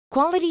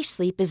Quality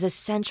sleep is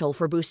essential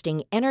for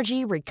boosting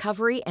energy,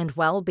 recovery, and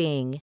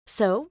well-being.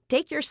 So,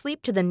 take your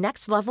sleep to the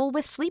next level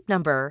with Sleep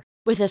Number.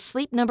 With a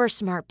Sleep Number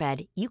smart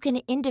bed, you can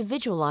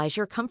individualize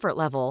your comfort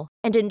level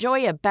and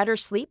enjoy a better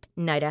sleep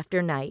night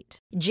after night.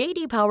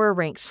 J.D. Power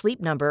ranks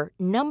Sleep Number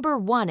number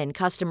one in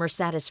customer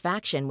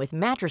satisfaction with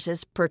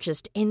mattresses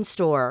purchased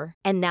in-store.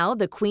 And now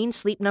the Queen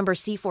Sleep Number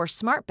C4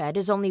 smart bed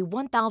is only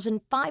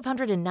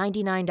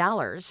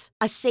 $1,599,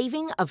 a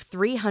saving of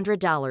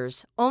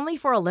 $300, only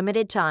for a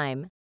limited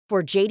time.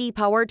 For J.D.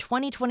 Power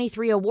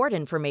 2023 award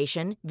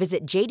information,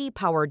 visit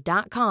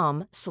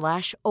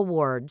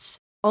jdpower.com/awards.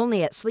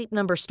 Only at Sleep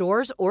Number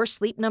stores or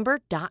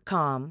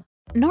sleepnumber.com.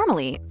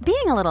 Normally,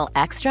 being a little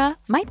extra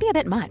might be a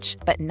bit much,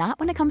 but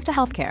not when it comes to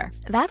healthcare.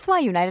 That's why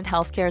United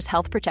Healthcare's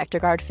Health Protector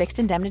Guard fixed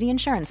indemnity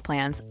insurance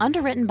plans,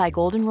 underwritten by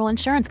Golden Rule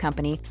Insurance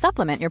Company,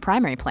 supplement your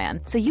primary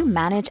plan so you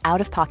manage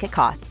out-of-pocket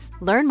costs.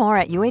 Learn more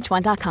at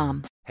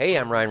uh1.com. Hey,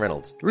 I'm Ryan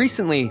Reynolds.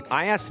 Recently,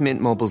 I asked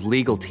Mint Mobile's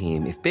legal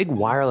team if big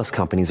wireless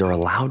companies are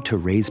allowed to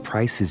raise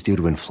prices due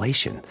to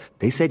inflation.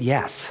 They said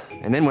yes.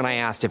 And then when I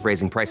asked if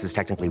raising prices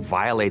technically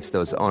violates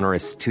those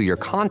onerous two-year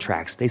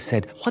contracts, they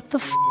said, "What the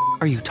f***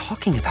 are you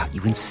talking about,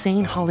 you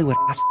insane Hollywood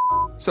ass?"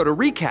 So to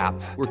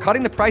recap, we're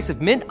cutting the price of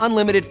Mint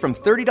Unlimited from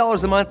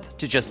 $30 a month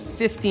to just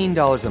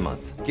 $15 a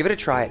month. Give it a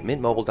try at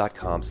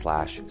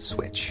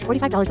mintmobile.com/switch.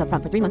 $45 up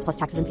front for 3 months plus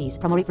taxes and fees.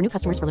 Promo rate for new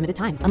customers for limited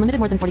time. Unlimited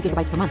more than 40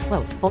 gigabytes per month.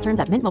 Slows full terms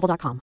at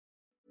mintmobile.com.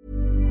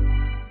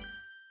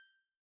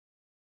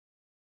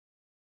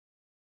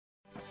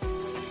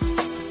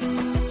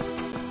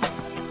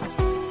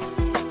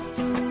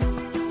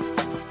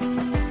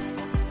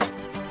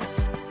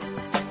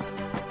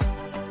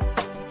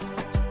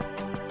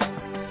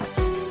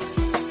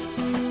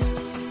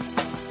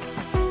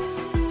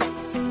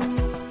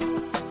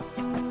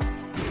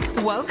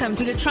 Welcome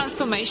to the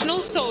Transformational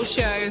Soul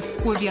Show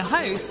with your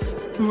host,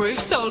 Ruth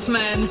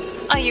Saltman.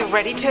 Are you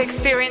ready to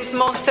experience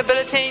more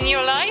stability in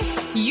your life?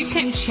 You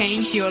can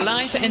change your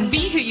life and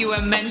be who you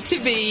are meant to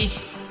be,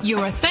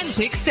 your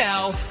authentic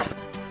self.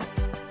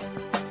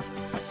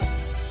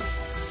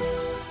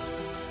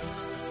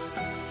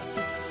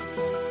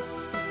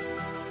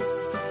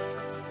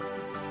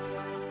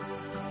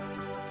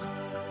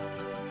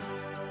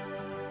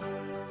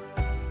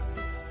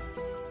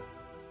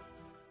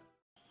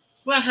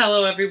 Well,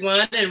 hello,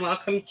 everyone, and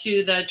welcome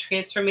to the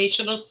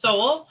Transformational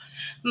Soul.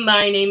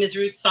 My name is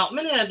Ruth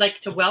Saltman, and I'd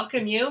like to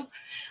welcome you.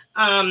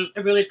 I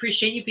really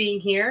appreciate you being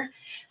here.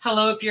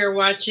 Hello, if you're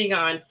watching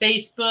on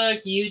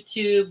Facebook,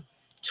 YouTube,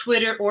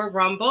 Twitter, or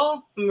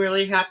Rumble. I'm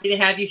really happy to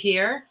have you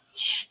here.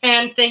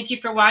 And thank you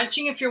for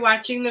watching. If you're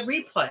watching the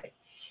replay,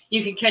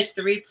 you can catch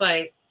the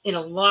replay in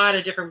a lot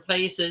of different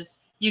places.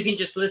 You can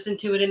just listen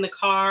to it in the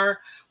car,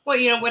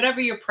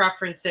 whatever your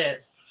preference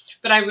is.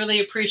 But I really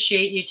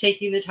appreciate you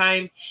taking the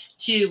time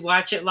to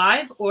watch it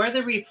live or the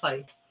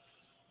replay.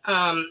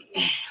 I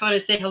want to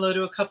say hello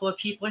to a couple of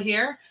people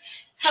here.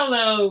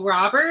 Hello,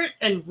 Robert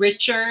and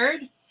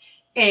Richard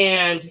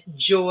and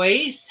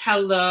Joyce.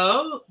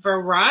 Hello.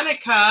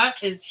 Veronica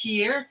is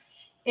here.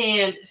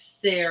 And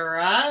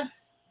Sarah.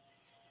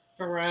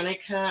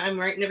 Veronica, I'm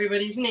writing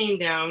everybody's name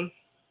down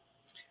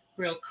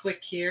real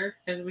quick here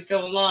as we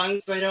go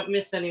along so I don't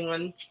miss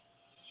anyone.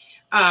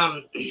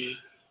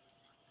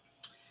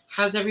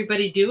 How's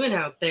everybody doing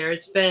out there?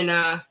 It's been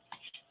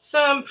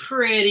some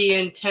pretty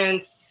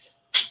intense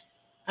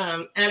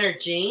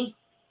energy.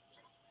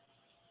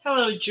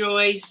 Hello,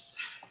 Joyce.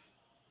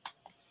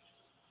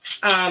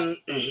 I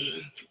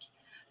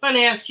want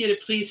to ask you to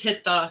please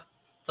hit the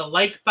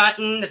like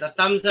button, the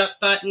thumbs up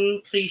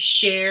button. Please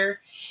share.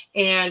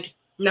 And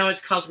now it's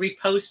called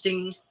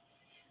reposting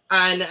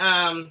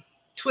on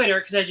Twitter,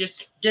 because I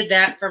just did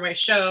that for my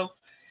show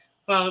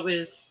while it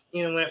was,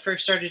 when it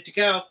first started to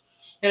go.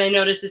 And I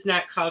noticed it's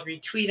not called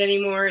retweet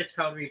anymore. It's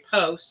called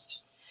repost.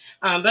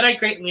 But I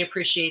greatly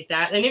appreciate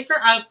that. And if you're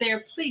out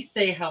there, please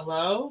say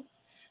hello.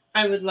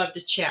 I would love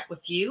to chat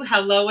with you.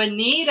 Hello,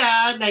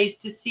 Anita. Nice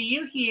to see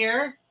you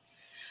here.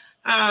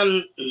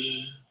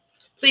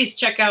 Please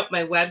check out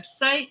my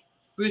website,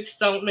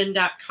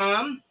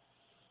 ruthsaltman.com.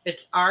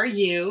 It's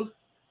RUTH,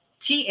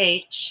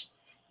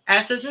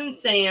 S as in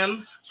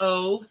Sam,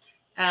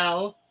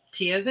 OL,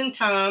 T as in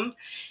Tom,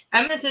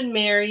 M as in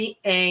Mary,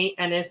 A,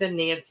 N as in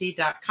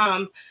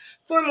Nancy.com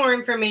for more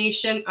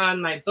information on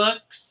my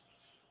books,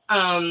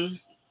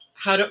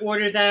 how to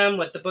order them,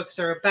 what the books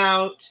are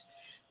about,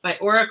 my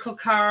oracle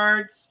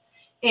cards,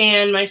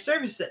 and my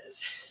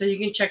services. So you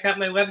can check out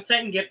my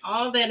website and get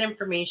all that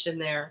information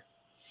there.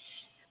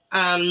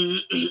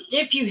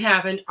 If you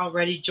haven't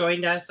already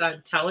joined us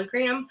on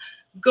Telegram,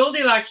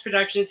 Goldilocks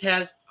Productions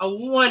has a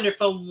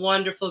wonderful,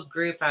 wonderful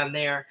group on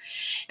there.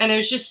 And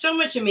there's just so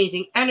much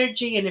amazing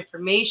energy and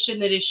information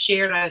that is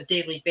shared on a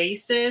daily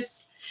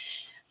basis.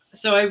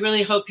 So I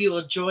really hope you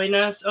will join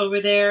us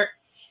over there.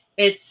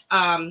 It's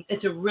a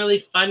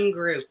really fun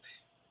group.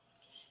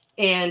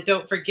 And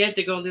don't forget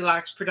that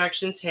Goldilocks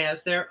Productions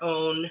has their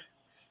own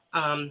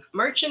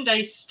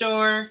merchandise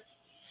store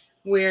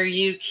where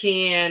you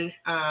can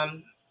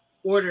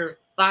order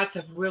lots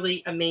of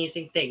really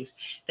amazing things.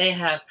 They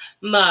have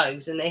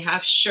mugs and they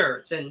have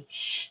shirts, and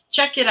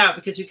check it out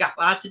because we've got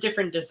lots of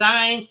different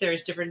designs.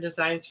 There's different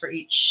designs for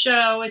each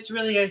show. It's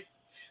really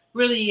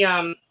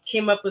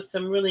came up with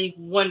some really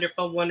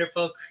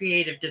wonderful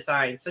creative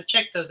designs. So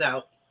check those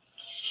out.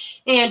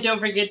 And don't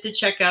forget to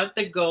check out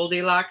the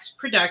Goldilocks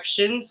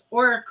Productions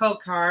Oracle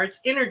Cards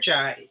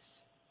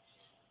Energize.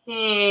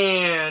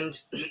 And,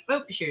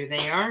 oh, here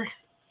they are.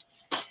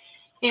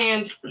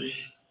 And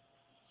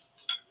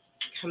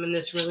come in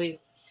this really,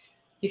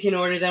 you can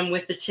order them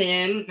with the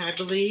tin, I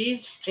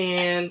believe.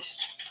 And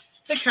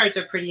the cards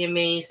are pretty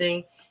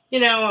amazing. You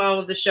know, all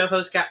of the show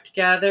hosts got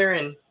together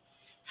and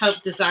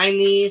helped design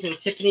these. And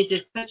Tiffany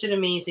did such an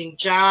amazing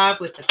job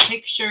with the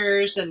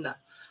pictures and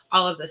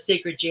all of the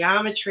sacred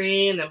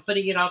geometry and then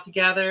putting it all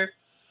together.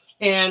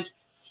 And,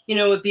 you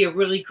know, it would be a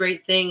really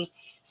great thing.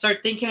 Start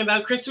thinking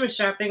about Christmas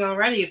shopping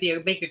already.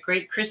 It'd make a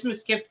great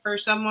Christmas gift for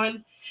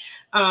someone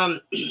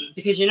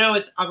because, you know,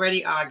 it's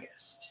already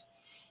August.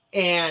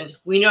 And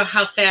we know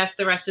how fast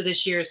the rest of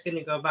this year is going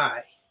to go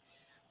by.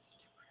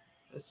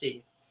 Let's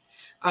see.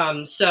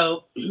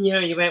 So, you know,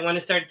 you might want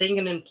to start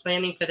thinking and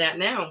planning for that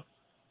now.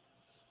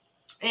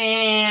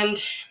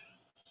 And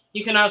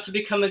you can also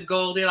become a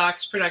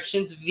Goldilocks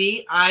Productions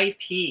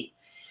VIP.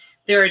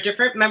 There are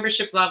different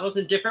membership levels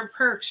and different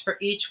perks for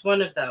each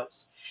one of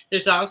those.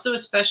 There's also a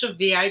special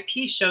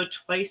VIP show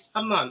twice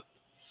a month.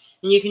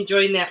 And you can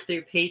join that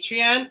through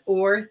Patreon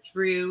or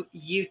through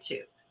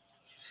YouTube.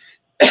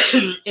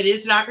 It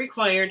is not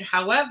required.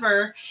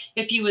 However,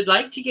 if you would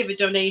like to give a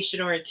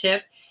donation or a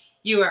tip,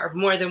 you are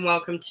more than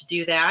welcome to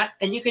do that.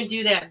 And you can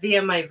do that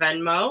via my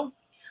Venmo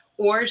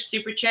or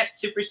Super Chat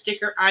Super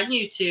Sticker on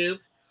YouTube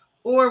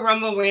or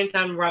Rumble Rant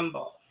on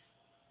Rumble.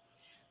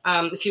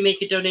 If you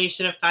make a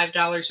donation of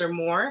 $5 or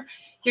more,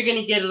 you're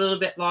going to get a little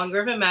bit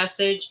longer of a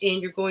message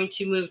and you're going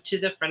to move to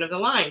the front of the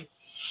line.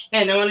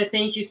 And I want to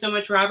thank you so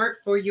much, Robert,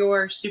 for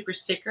your super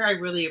sticker. I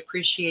really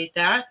appreciate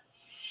that.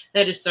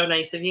 That is so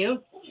nice of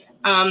you.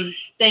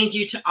 Thank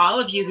you to all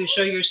of you who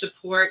show your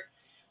support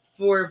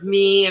for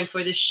me and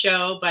for the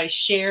show by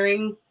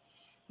sharing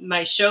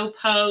my show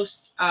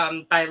posts,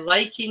 by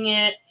liking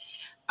it.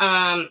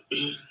 I'm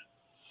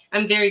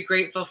very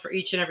grateful for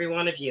each and every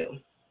one of you.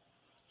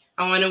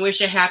 I want to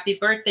wish a happy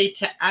birthday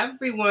to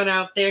everyone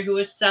out there who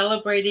is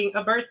celebrating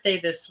a birthday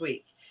this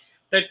week.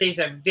 Birthdays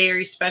are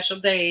very special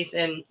days,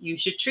 and you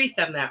should treat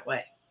them that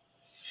way.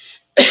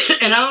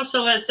 And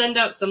also, let's send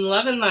out some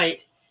love and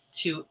light,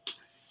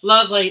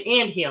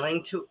 and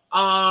healing to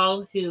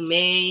all who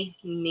may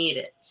need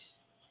it.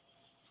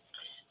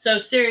 So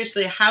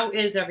seriously, how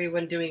is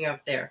everyone doing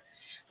out there?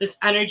 This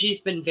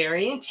energy's been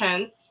very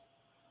intense.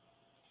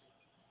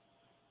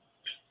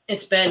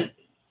 It's been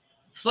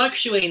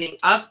fluctuating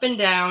up and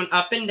down,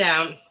 up and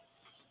down.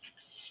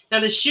 Now,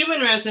 the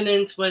Schumann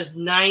resonance was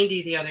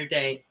 90 the other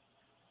day.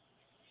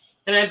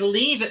 And I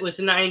believe it was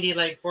 90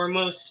 like for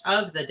most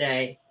of the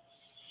day.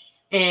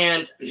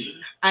 And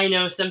I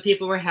know some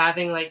people were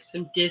having like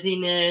some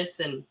dizziness,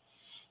 and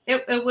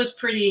it was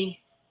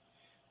pretty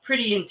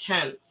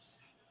intense.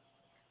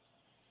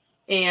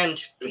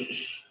 And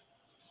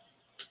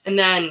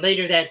then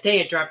later that day,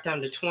 it dropped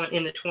down to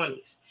in the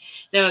 20s.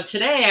 Now,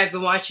 today, I've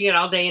been watching it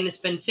all day, and it's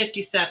been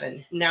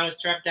 57. Now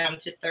it's dropped down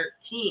to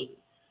 13.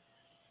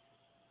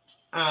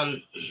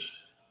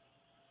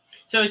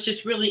 So it's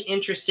just really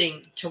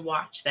interesting to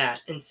watch that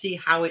and see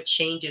how it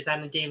changes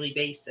on a daily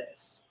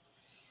basis.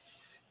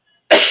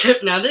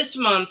 Now, this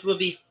month will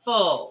be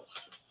full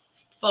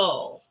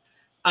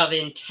of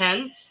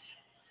intense,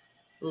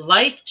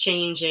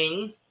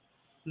 life-changing,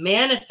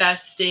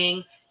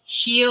 manifesting,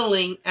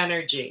 healing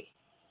energy.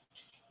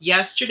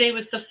 Yesterday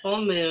was the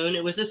full moon.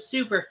 It was a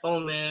super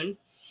full moon.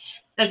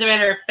 As a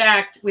matter of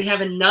fact, we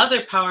have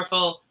another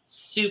powerful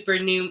super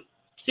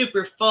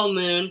full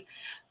moon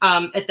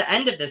at the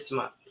end of this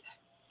month.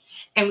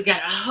 And we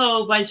got a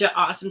whole bunch of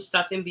awesome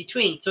stuff in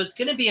between. So it's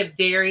going to be a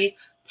very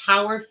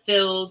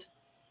power-filled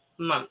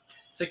month.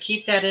 So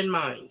keep that in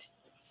mind.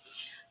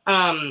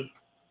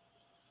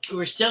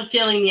 We're still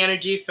feeling the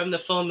energy from the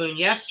full moon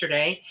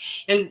yesterday.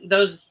 And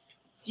those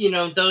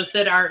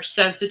that are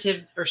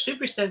sensitive or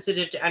super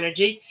sensitive to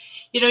energy,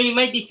 you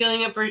might be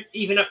feeling it for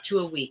even up to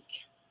a week.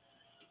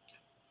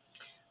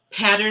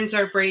 Patterns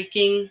are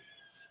breaking.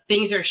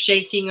 Things are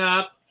shaking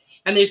up.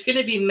 And there's going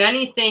to be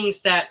many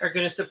things that are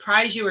going to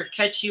surprise you or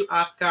catch you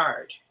off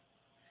guard.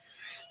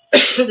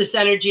 This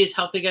energy is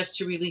helping us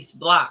to release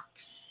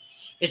blocks.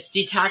 It's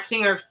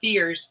detoxing our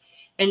fears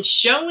and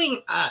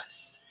showing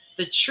us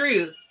the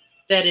truth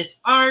that it's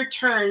our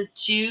turn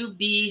to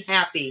be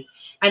happy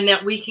and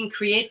that we can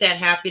create that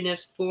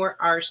happiness for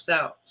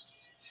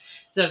ourselves.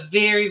 It's a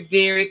very,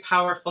 very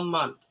powerful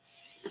month.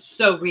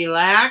 So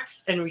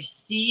relax and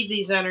receive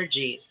these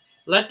energies.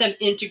 Let them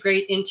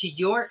integrate into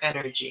your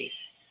energy.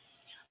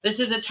 This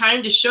is a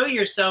time to show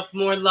yourself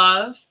more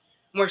love,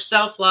 more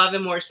self-love,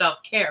 and more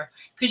self-care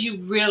because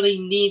you really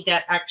need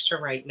that extra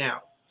right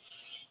now.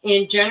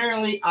 And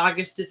generally,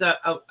 August is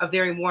a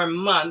very warm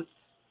month,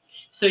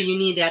 so you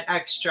need that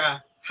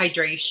extra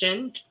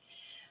hydration.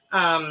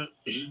 Um,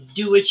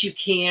 do what you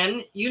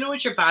can. You know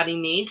what your body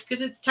needs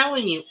because it's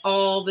telling you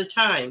all the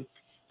time.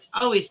 It's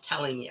always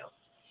telling you.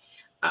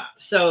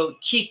 So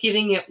keep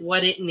giving it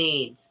what it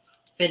needs.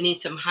 If it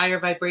needs some higher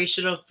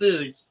vibrational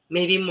foods,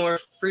 maybe more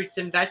fruits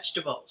and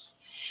vegetables,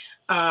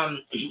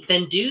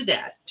 then do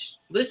that.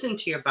 Listen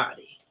to your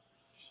body.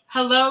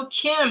 Hello,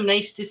 Kim.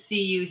 Nice to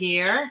see you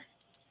here.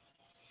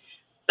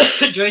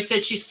 Joy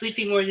said she's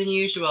sleeping more than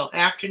usual.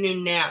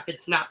 Afternoon nap.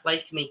 It's not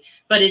like me,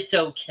 but it's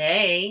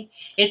okay.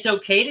 It's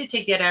okay to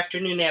take that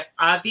afternoon nap.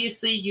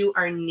 Obviously, you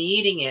are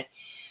needing it.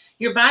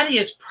 Your body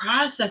is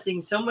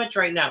processing so much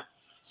right now.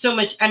 So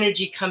much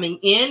energy coming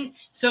in,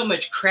 so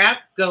much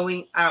crap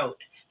going out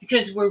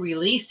because we're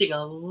releasing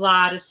a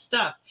lot of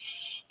stuff.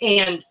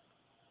 And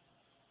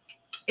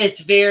it's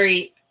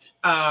very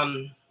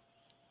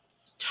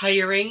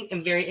tiring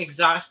and very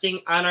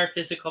exhausting on our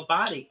physical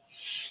body.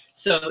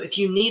 So if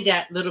you need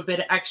that little bit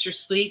of extra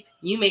sleep,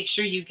 you make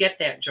sure you get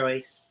that,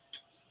 Joyce.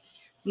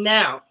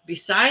 Now,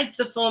 besides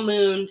the full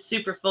moon,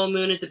 super full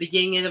moon at the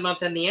beginning of the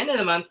month and the end of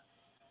the month,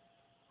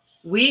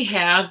 we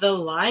have the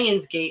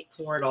Lionsgate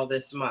portal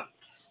this month.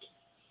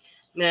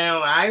 Now,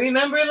 I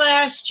remember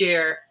last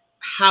year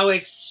how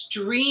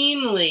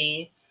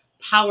extremely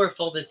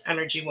powerful this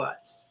energy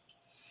was.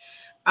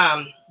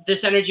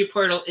 This energy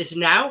portal is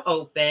now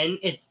open.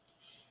 It's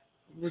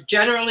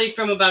generally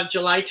from about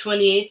July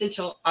 28th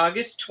until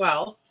August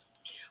 12th,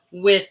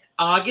 with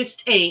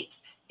August 8th,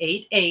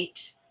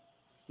 8/8,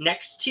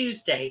 next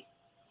Tuesday,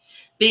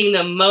 being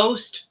the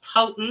most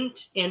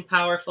potent and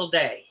powerful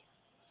day.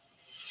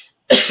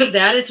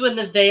 That is when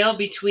the veil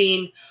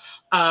between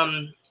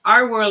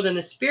our world and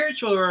the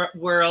spiritual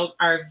world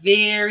are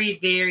very,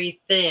 very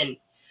thin.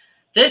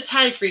 This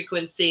high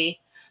frequency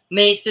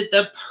makes it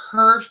the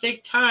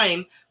perfect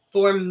time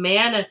for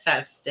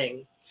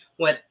manifesting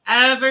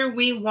whatever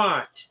we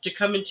want to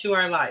come into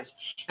our lives.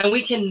 And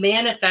we can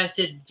manifest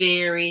it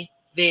very,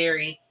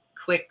 very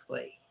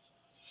quickly.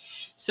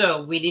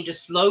 So we need to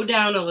slow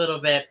down a little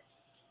bit,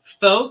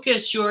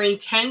 focus your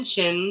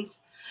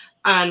intentions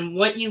on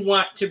what you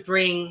want to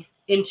bring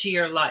into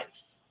your life.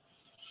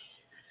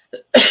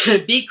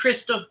 Be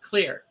crystal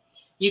clear.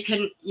 You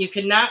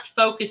cannot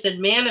focus and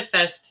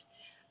manifest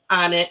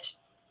on it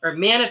or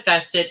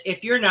manifest it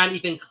if you're not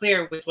even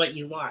clear with what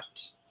you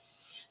want.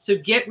 So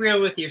get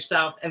real with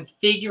yourself and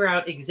figure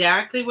out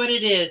exactly what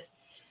it is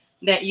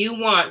that you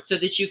want so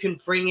that you can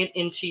bring it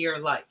into your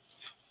life.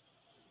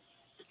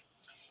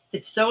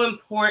 It's so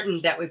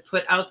important that we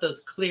put out those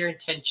clear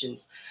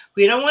intentions.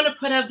 We don't want to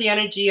put out the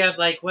energy of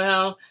like,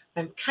 well,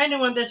 I kind of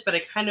want this, but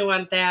I kind of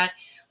want that.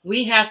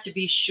 We have to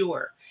be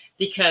sure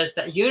because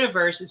the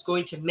universe is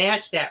going to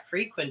match that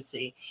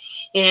frequency.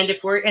 And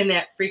if we're in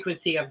that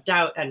frequency of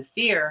doubt and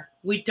fear,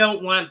 we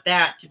don't want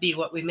that to be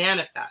what we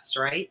manifest,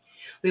 right?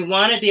 We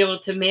want to be able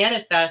to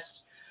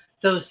manifest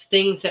those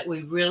things that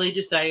we really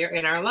desire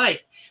in our life.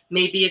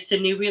 Maybe it's a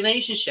new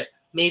relationship.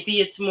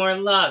 Maybe it's more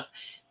love.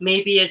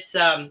 Maybe it's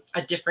a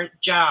different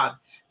job.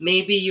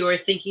 Maybe you're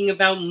thinking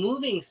about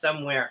moving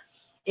somewhere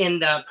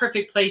and the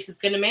perfect place is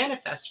going to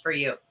manifest for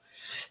you.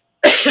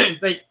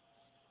 But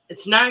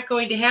it's not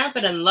going to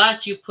happen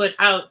unless you put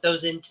out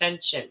those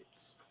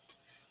intentions,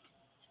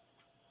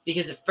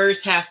 because it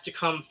first has to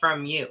come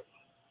from you.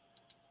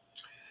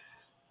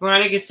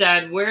 Veronica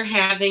said, we're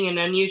having an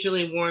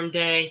unusually warm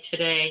day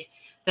today,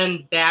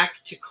 then back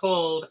to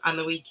cold on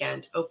the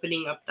weekend,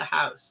 opening up the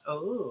house.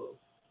 Oh.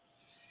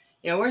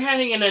 Yeah, we're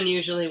having an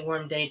unusually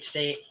warm day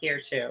today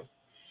here too.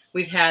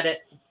 We've had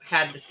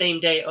the same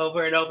day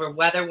over and over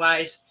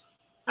weather-wise.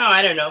 Oh,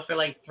 I don't know, for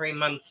like 3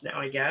 months now,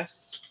 I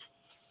guess.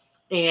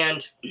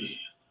 And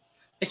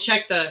I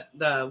check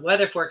the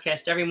weather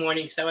forecast every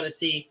morning because I want to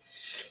see,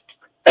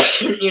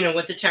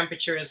 what the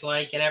temperature is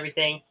like and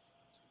everything.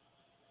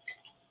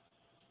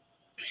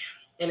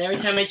 And every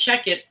time I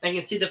check it, I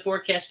can see the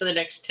forecast for the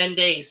next 10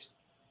 days.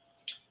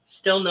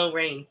 Still no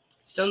rain.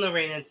 Still no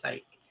rain in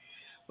sight,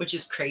 which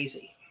is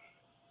crazy.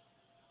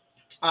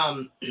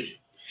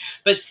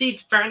 But see,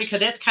 Veronica,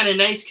 that's kind of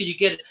nice because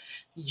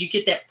you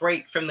get that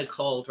break from the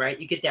cold, right?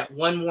 You get that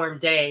one warm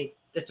day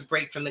that's a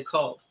break from the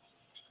cold.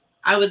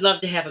 I would love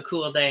to have a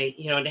cool day,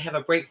 to have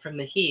a break from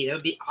the heat. It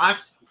would be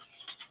awesome.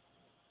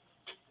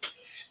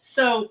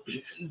 So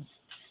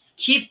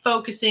keep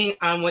focusing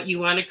on what you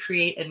want to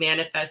create and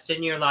manifest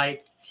in your life.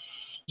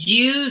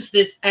 Use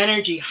this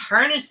energy,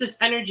 harness this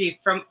energy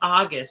from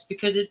August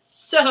because it's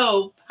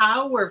so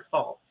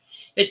powerful.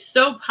 It's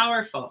so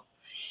powerful.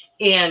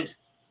 And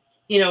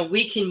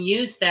we can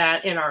use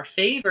that in our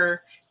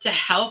favor to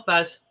help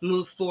us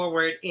move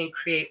forward and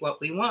create what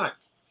we want.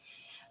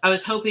 I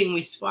was hoping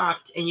we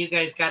swapped and you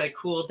guys got a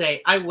cool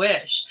day. I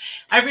wish.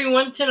 Every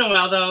once in a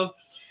while, though,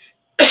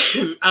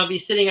 I'll be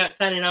sitting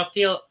outside and I'll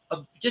feel,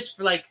 just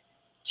for like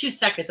 2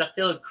 seconds, I'll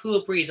feel a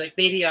cool breeze, like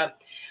maybe a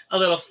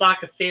little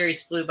flock of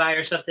fairies flew by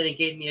or something and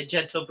gave me a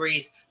gentle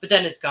breeze, but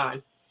then it's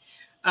gone.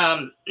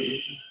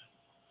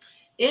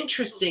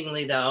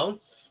 Interestingly, though,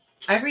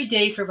 every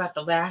day for about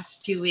the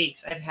last 2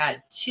 weeks, I've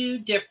had 2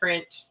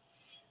 different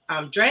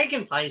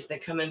dragonflies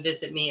that come and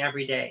visit me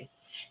every day.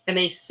 And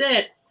they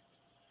sit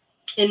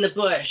in the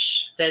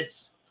bush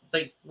that's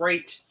like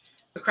right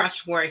across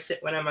from where I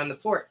sit when I'm on the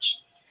porch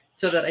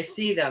so that I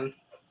see them.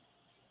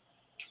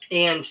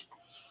 And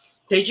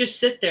they just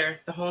sit there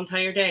the whole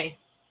entire day.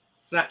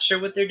 Not sure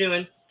what they're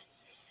doing.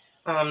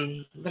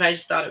 But I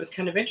just thought it was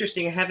kind of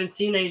interesting. I haven't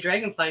seen any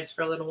dragonflies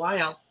for a little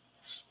while.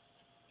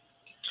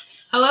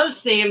 Hello,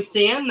 Sam.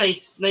 Sam,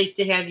 nice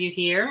to have you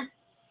here.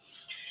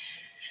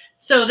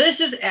 So this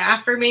is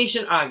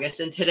Affirmation August,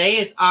 and today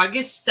is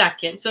August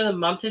 2nd, so the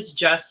month has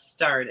just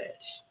started.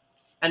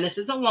 And this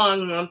is a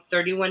long month,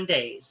 31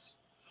 days.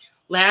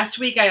 Last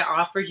week, I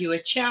offered you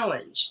a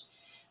challenge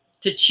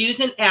to choose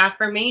an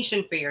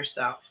affirmation for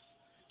yourself,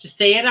 to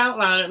say it out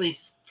loud at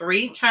least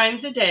 3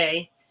 times a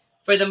day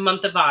for the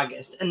month of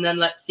August, and then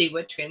let's see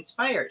what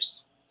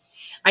transpires.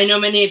 I know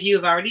many of you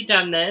have already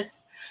done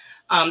this.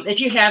 If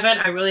you haven't,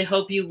 I really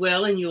hope you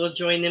will, and you will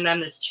join in on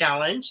this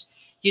challenge.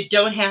 You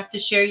don't have to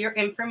share your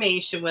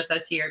information with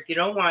us here if you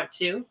don't want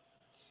to,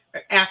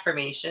 or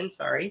affirmation,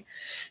 sorry.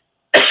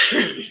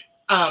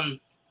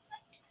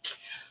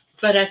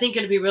 But I think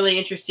it'll be really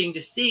interesting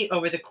to see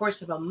over the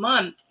course of a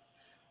month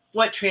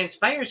what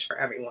transpires for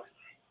everyone.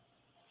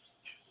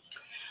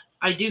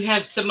 I do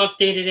have some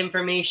updated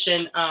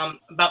information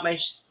about my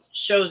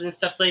shows and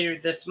stuff later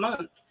this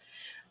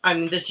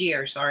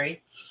year,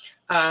 sorry.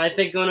 I've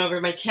been going over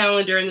my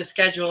calendar and the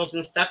schedules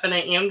and stuff, and I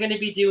am going to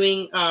be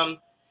doing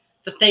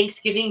the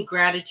Thanksgiving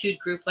gratitude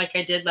group like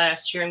I did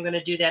last year. I'm going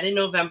to do that in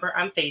November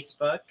on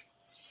Facebook.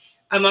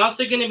 I'm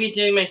also going to be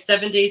doing my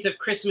 7 days of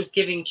Christmas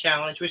giving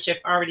challenge, which I've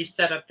already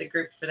set up the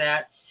group for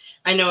that.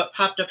 I know it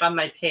popped up on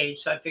my page,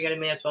 so I figured I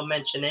may as well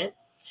mention it.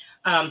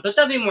 But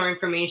there'll be more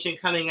information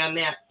coming on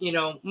that,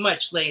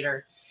 much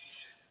later.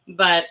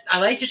 But I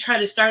like to try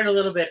to start a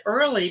little bit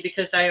early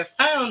because I have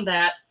found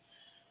that,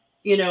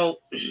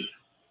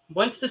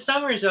 once the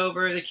summer is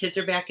over, the kids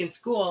are back in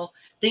school,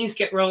 things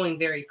get rolling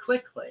very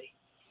quickly.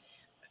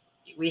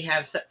 We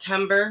have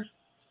September,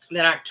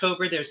 then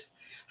October, there's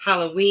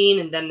Halloween,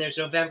 and then there's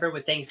November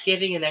with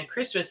Thanksgiving, and then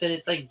Christmas, and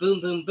it's like boom,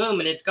 boom, boom,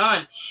 and it's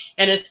gone.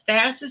 And as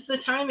fast as the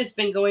time has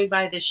been going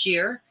by this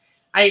year,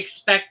 I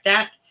expect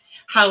that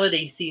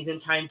holiday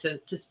season time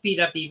to speed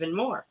up even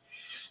more.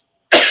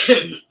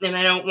 And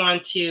I don't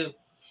want to,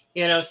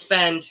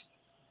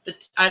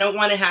 I don't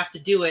want to have to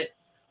do it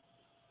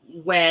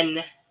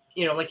when,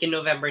 like in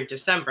November and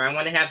December. I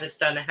want to have this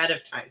done ahead of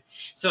time.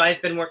 So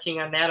I've been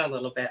working on that a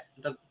little bit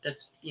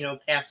this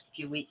past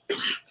few weeks,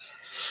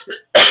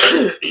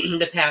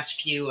 the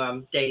past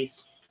few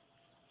days.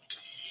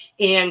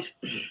 And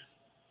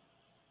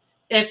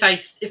if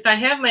I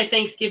have my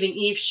Thanksgiving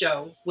Eve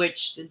show,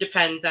 which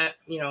depends on,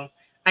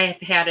 I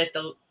have had it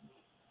the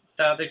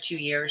other 2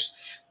 years,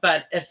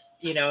 but if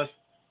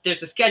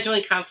there's a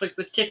scheduling conflict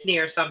with Tiffany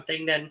or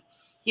something, then,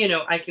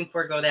 I can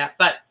forego that.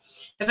 But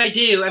if I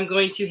do, I'm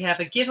going to have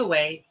a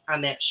giveaway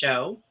on that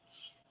show.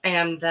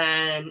 And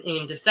then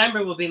in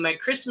December will be my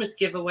Christmas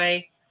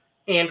giveaway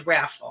and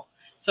raffle.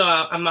 So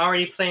I'm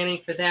already planning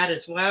for that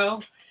as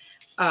well.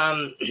 So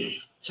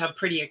I'm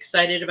pretty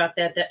excited about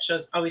that. That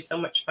show's always so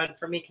much fun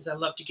for me because I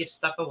love to give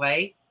stuff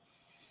away.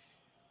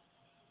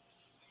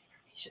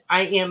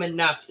 I am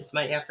enough is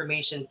my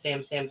affirmation,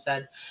 Sam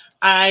said.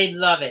 I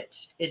love it.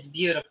 It's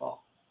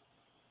beautiful.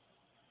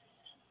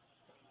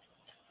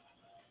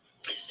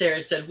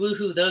 Sarah said,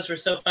 woohoo, those were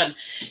so fun.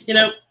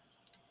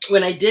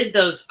 When I did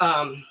those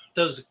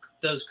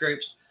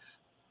groups,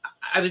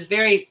 I was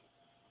very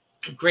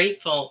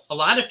grateful. A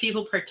lot of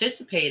people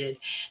participated,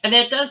 and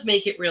that does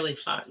make it really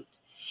fun.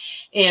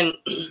 And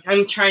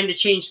I'm trying to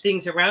change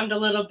things around a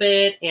little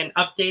bit and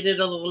update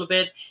it a little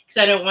bit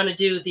because I don't want to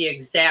do the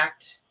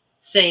exact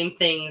same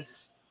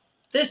things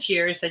this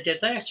year as I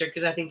did last year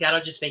because I think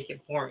that'll just make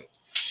it boring.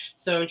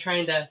 So I'm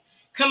trying to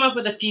come up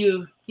with a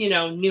few,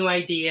 new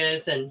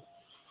ideas and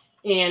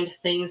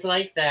things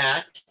like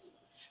that,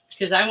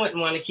 because I wouldn't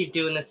want to keep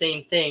doing the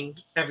same thing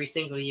every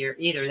single year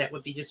either. That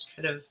would be just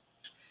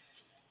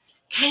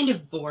kind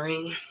of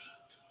boring.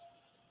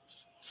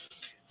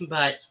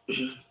 But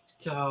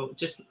so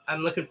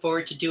I'm looking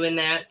forward to doing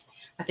that.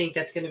 I think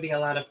that's going to be a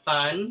lot of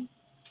fun.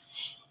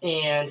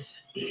 And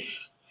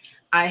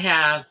I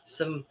have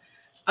some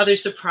other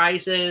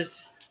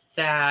surprises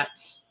that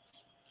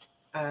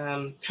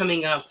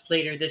coming up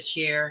later this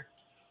year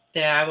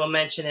that I will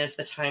mention as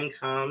the time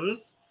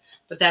comes.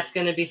 But that's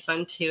going to be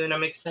fun too, and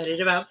I'm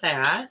excited about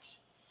that.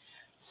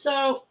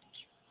 So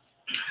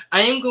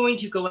I am going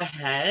to go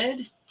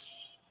ahead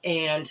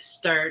and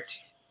start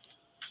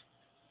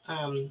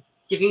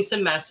giving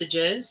some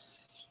messages.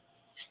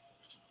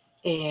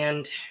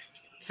 And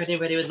if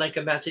anybody would like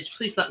a message,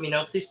 please let me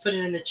know. Please put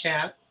it in the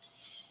chat.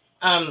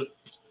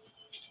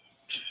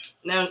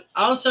 Now,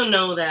 also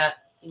know that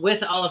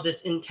with all of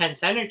this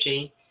intense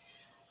energy,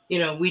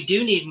 we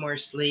do need more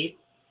sleep.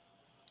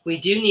 We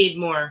do need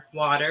more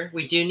water.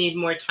 We do need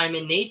more time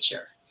in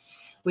nature.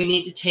 We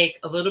need to take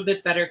a little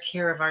bit better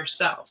care of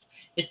ourselves.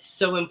 It's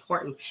so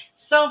important.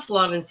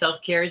 Self-love and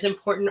self-care is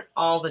important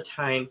all the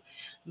time.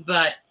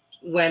 But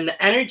when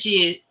the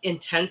energy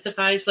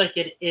intensifies like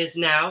it is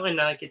now and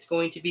like it's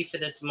going to be for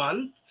this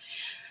month,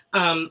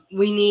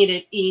 We need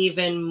it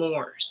even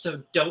more.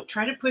 So don't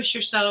try to push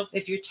yourself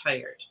if you're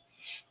tired.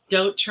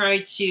 Don't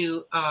try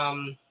to,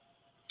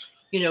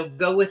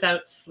 go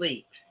without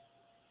sleep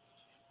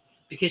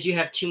because you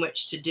have too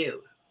much to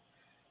do.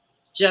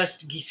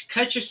 Just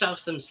cut yourself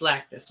some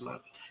slack this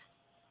month.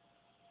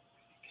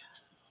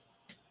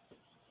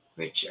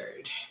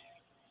 Richard.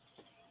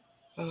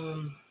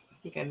 I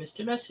think I missed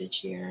a message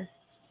here.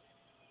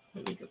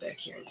 Let me go back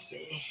here and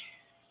see.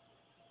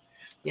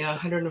 Yeah,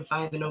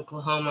 105 in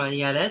Oklahoma.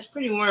 Yeah, that's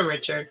pretty warm,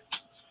 Richard.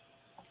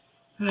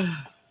 And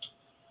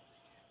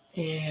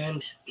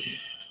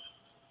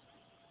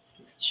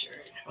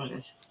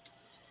Richard,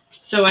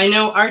 so I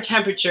know our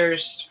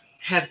temperatures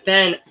have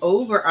been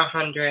over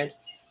 100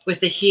 with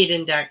the heat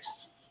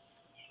index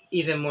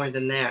even more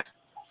than that.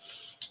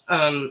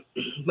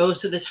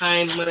 Most of the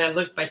time when I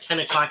look by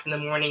 10 o'clock in the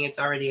morning, it's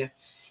already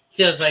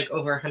feels like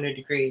over 100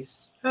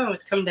 degrees. Oh,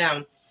 it's come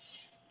down.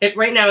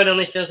 Right now it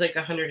only feels like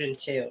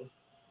 102.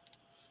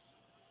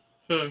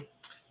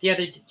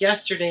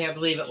 Yesterday, I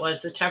believe it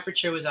was, the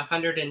temperature was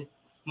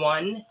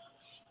 101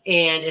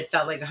 and it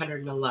felt like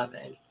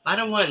 111. A lot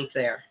of ones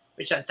there,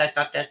 which I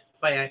thought that's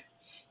why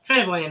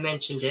I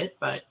mentioned it,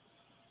 but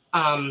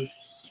I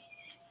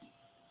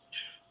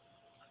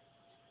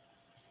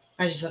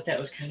just thought that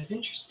was kind of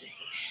interesting.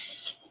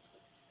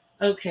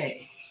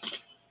 Okay.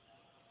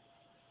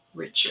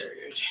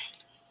 Richard.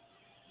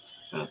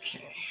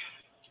 Okay.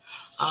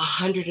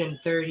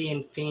 130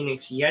 in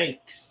Phoenix.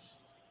 Yikes.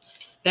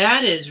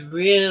 That is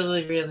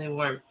really, really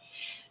warm.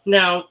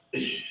 Now,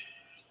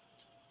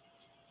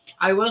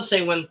 I will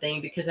say one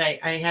thing because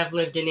I have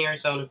lived in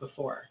Arizona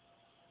before.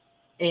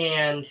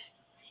 And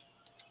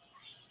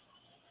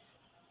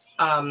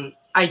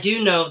I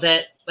do know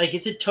that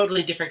it's a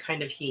totally different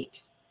kind of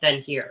heat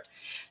than here.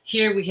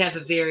 Here we have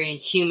a very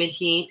humid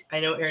heat. I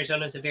know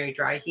Arizona is a very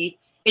dry heat.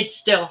 It's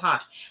still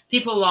hot.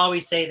 People will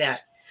always say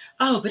that.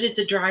 Oh, but it's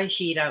a dry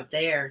heat out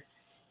there.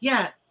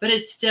 Yeah, but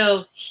it's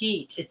still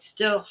heat. It's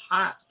still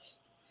hot.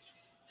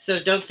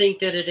 So don't think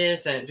that it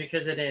isn't,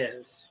 because it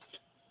is.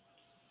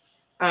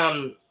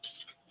 I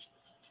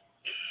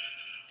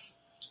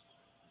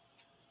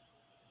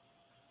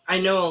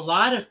know a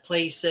lot of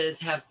places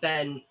have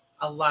been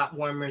a lot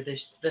warmer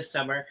this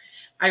summer.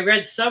 I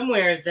read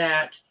somewhere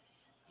that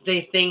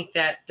they think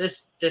that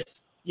this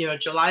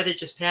July that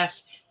just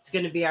passed is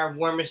going to be our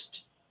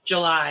warmest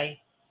July,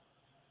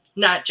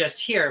 not just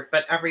here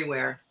but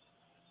everywhere,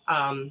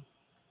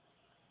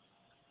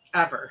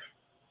 ever,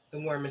 the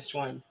warmest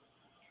one.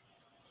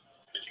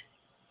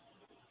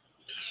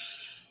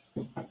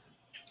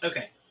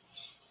 Okay,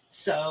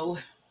 so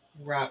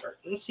Robert,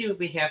 let's see what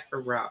we have for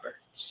Robert.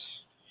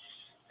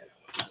 I don't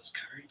want those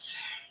cards.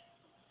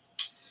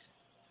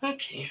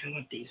 Okay, I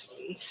want these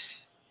ones.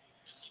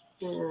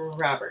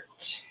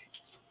 Robert.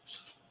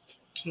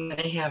 And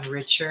I have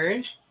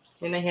Richard,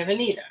 and I have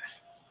Anita.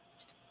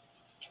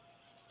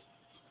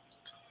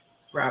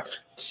 Robert.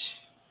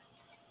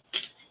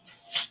 Let's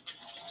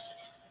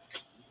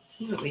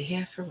see what we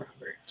have for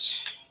Robert.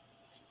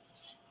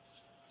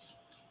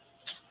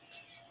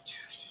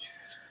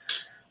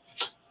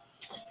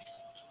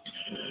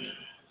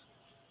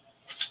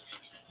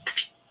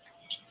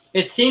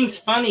 It seems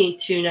funny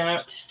to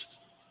not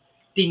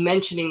be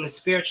mentioning the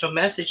spiritual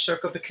message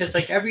circle because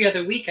every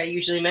other week I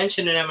usually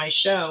mention it on my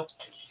show,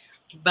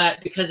 but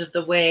because of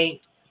the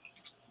way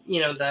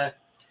the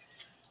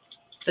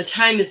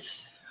time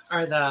is,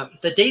 or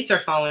the dates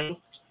are falling,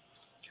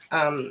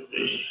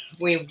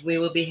 we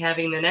will be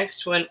having the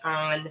next one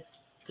on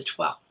the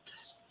 12th.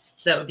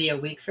 So that would be a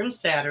week from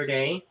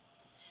Saturday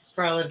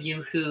for all of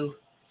you who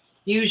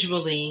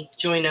usually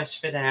join us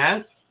for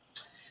that.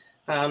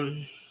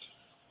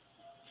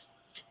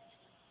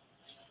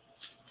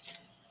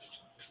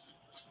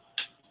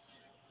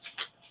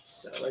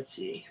 So let's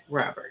see,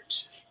 Robert.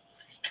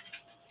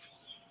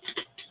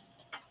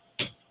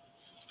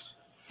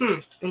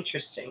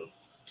 Interesting.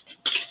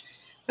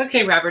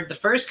 Okay, Robert, the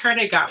first card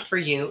I got for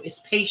you is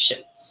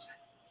patience.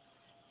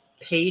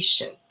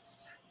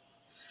 Patience.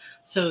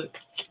 So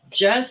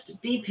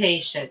just be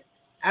patient.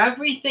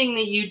 Everything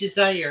that you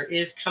desire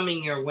is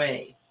coming your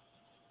way.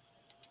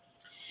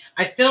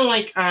 I feel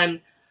like on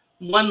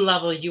one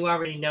level you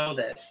already know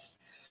this.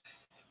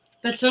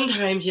 But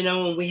sometimes,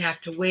 when we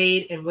have to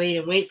wait and wait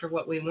and wait for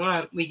what we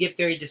want, we get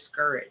very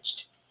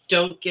discouraged.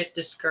 Don't get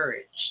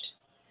discouraged.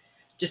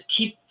 Just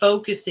keep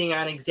focusing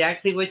on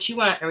exactly what you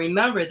want. And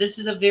remember, this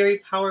is a very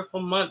powerful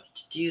month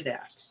to do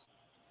that.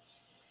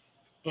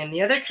 And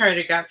the other card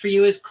I got for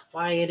you is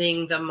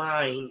quieting the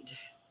mind.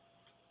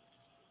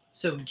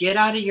 So get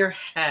out of your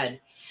head.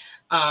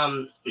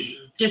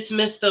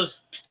 Dismiss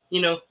those,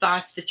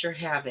 thoughts that you're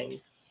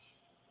having.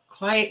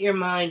 Quiet your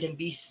mind and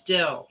be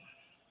still.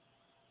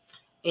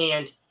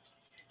 And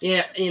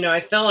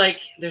I feel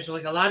like there's a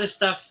lot of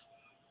stuff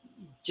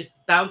just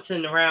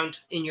bouncing around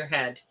in your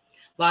head.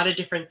 A lot of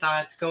different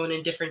thoughts going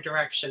in different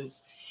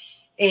directions.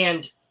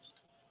 And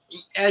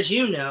as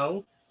you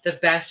know, the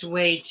best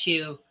way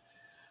to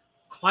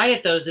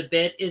quiet those a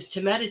bit is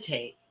to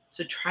meditate.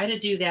 So try to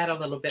do that a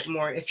little bit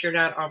more if you're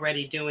not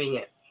already doing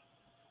it.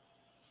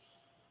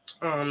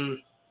 I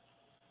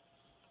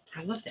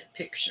love that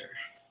picture.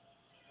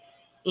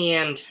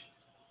 And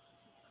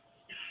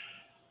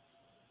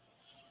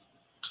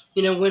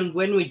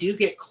when we do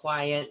get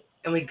quiet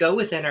and we go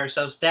within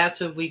ourselves, that's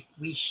when we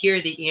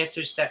hear the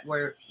answers that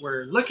we're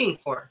looking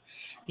for,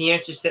 the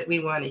answers that we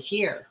want to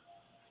hear,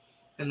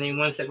 and the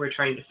ones that we're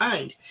trying to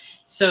find.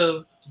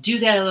 So do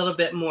that a little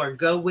bit more.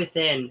 Go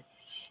within.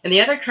 And the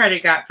other card I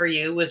got for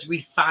you was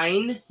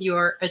refine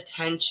your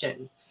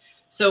attention.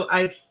 So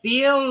I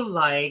feel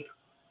like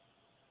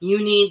you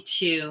need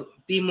to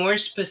be more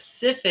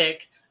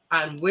specific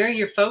on where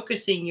you're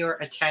focusing your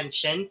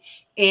attention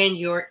and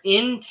your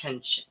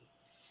intention.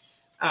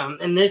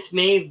 And this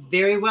may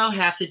very well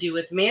have to do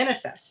with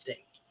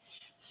manifesting.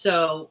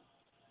 So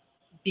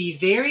be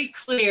very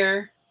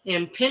clear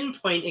and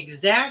pinpoint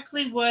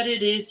exactly what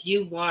it is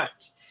you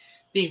want.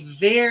 Be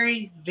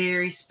very,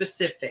 very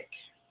specific.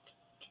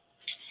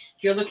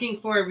 If you're looking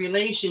for a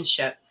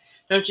relationship,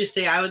 don't just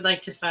say, I would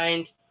like to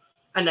find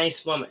a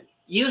nice woman.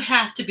 You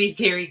have to be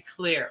very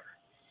clear,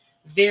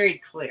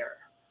 very clear.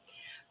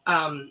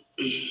 And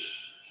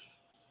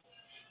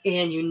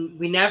we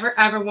never,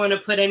 ever want to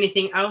put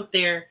anything out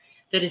there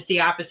that is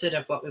the opposite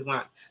of what we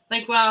want.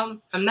 Like, well,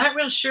 I'm not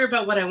real sure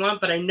about what I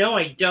want, but I know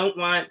I don't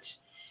want,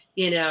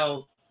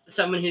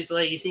 someone who's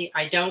lazy.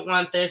 I don't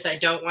want this. I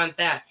don't want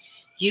that.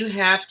 You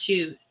have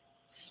to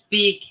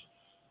speak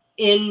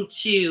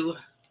into,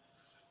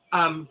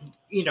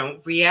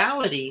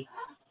 reality,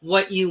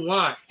 what you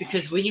want.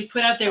 Because when you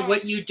put out there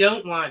what you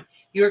don't want,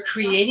 you're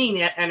creating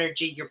that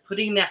energy. You're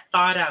putting that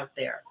thought out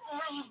there,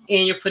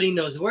 and you're putting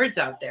those words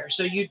out there.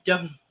 So you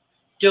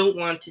don't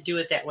want to do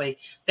it that way.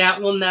 That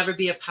will never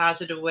be a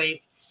positive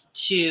way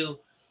to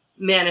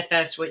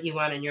manifest what you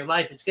want in your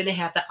life. It's going to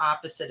have the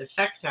opposite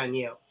effect on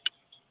you.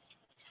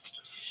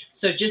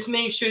 So just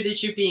make sure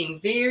that you're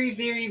being very,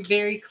 very,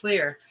 very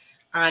clear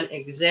on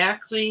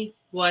exactly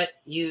what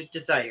you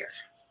desire.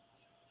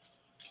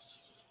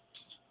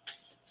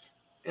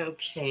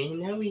 Okay,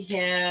 now we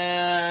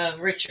have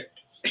Richard.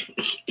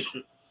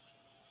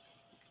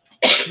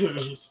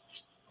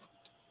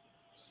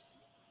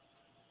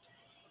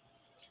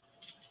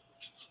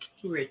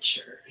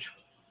 Richard,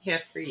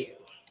 have for you.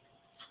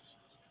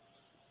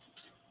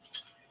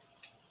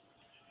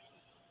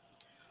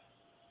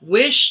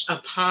 Wish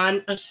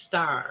upon a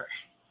star.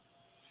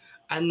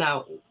 And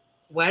now,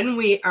 when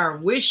we are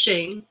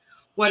wishing,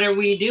 what are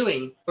we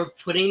doing? We're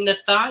putting the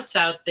thoughts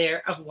out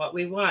there of what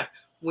we want.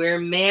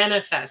 We're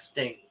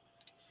manifesting.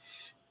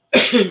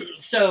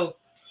 So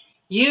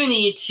you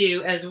need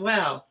to, as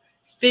well,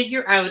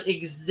 figure out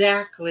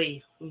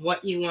exactly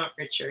what you want,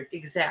 Richard,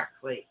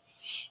 exactly.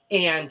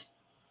 And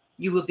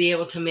you will be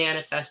able to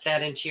manifest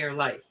that into your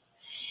life.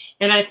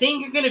 And I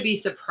think you're going to be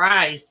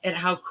surprised at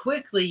how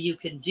quickly you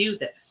can do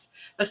this,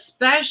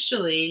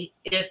 especially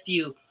if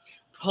you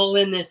pull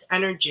in this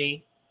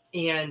energy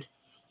and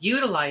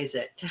utilize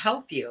it to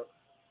help you.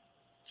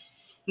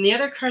 And the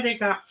other card I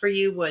got for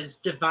you was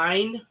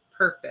Divine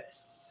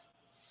Purpose.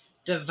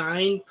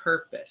 Divine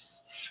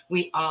Purpose.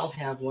 We all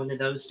have one of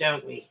those,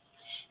 don't we?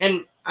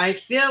 And I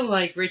feel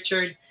like,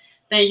 Richard,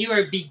 that you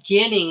are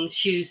beginning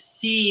to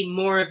see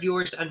more of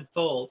yours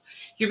unfold.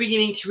 You're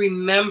beginning to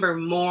remember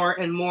more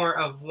and more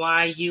of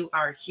why you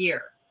are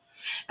here.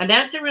 And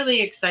that's a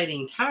really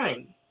exciting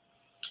time,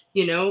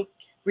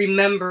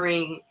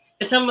 remembering.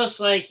 It's almost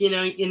like, in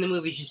the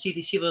movies, you see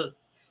these people,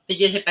 they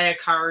get hit by a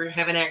car or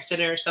have an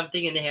accident or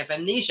something, and they have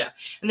amnesia.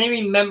 And they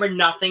remember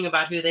nothing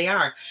about who they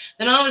are.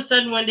 Then all of a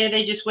sudden, one day,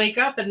 they just wake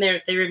up and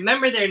they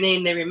remember their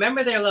name. They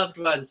remember their loved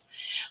ones.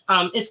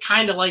 It's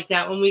kind of like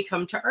that when we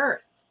come to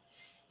Earth.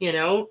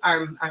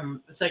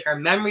 It's like our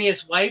memory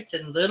is wiped,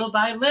 and little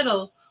by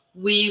little,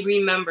 we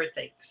remember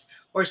things,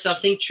 or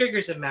something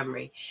triggers a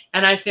memory.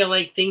 And I feel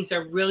like things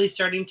are really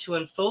starting to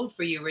unfold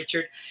for you,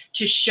 Richard,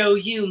 to show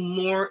you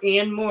more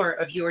and more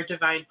of your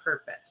divine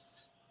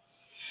purpose.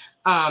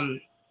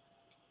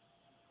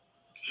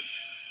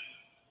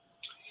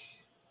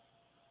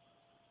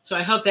 So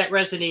I hope that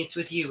resonates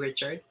with you,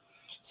 Richard.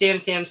 Sam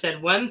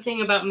said, one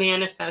thing about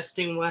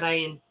manifesting what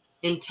I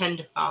intend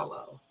to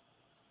follow.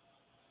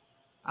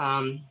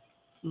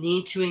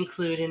 Need to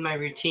include in my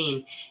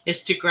routine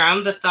is to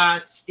ground the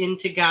thoughts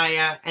into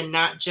Gaia and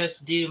not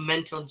just do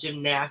mental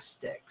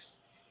gymnastics.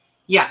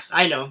 Yes,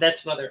 I know.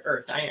 That's Mother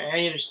Earth.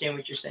 I understand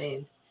what you're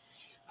saying.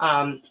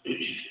 I'm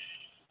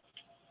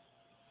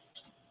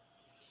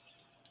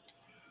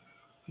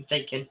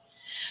thinking.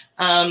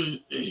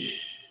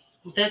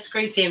 That's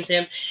great, Sam.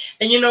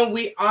 And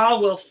we all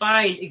will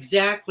find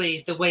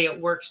exactly the way it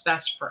works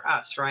best for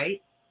us,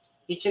 right?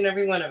 Each and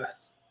every one of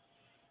us.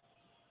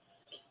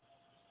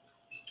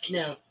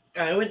 Now,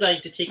 I would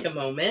like to take a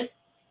moment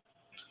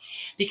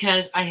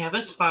because I have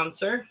a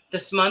sponsor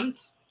this month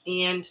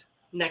and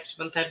next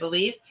month, I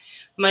believe.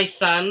 My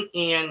son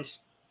and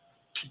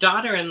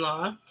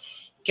daughter-in-law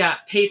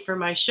got paid for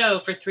my show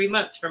for 3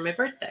 months for my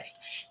birthday.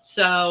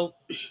 So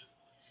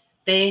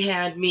they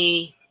had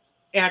me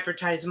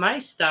advertise my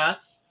stuff,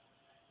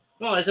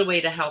 well, as a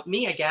way to help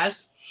me, I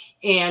guess.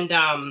 And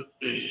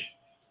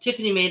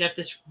Tiffany made up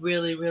this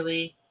really,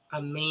 really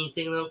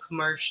amazing little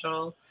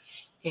commercial,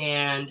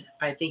 and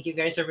I think you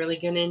guys are really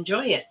going to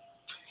enjoy it.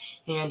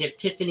 And if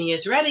Tiffany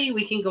is ready,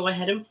 we can go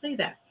ahead and play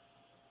that.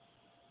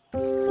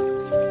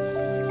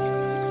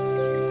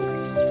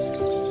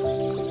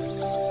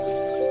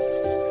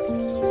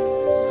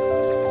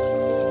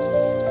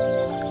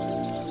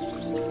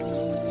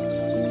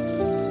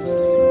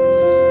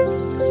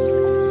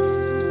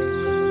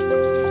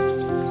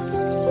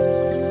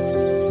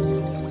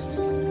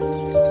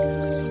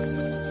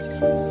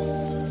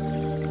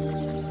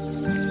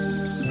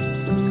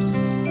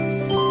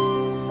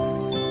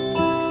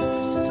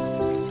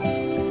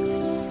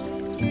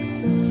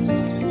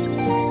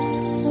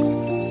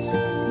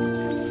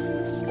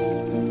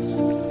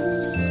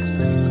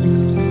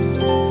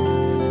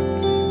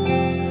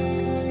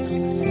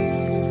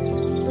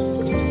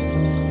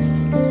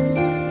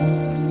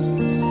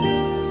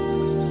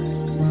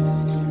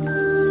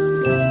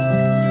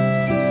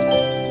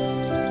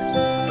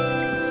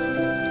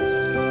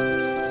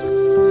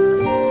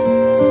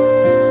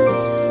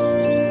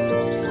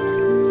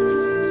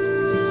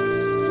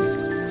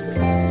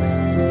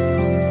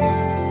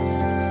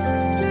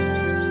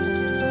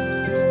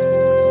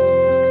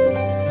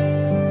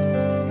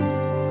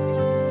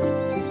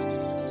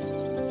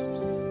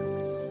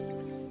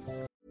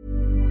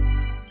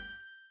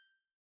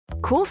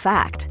 Cool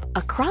fact,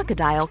 a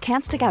crocodile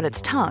can't stick out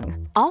its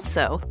tongue.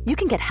 Also, you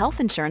can get health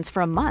insurance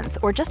for a month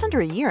or just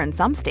under a year in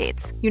some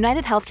states.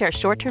 United Healthcare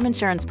short-term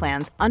insurance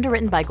plans,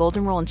 underwritten by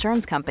Golden Rule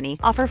Insurance Company,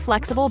 offer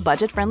flexible,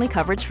 budget-friendly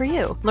coverage for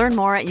you. Learn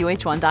more at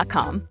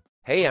uh1.com.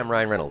 Hey, I'm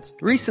Ryan Reynolds.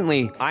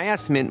 Recently, I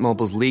asked Mint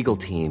Mobile's legal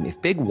team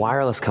if big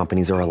wireless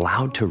companies are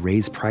allowed to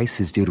raise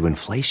prices due to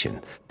inflation.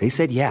 They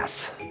said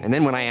yes. And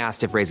then when I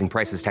asked if raising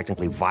prices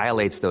technically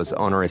violates those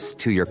onerous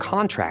two-year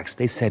contracts,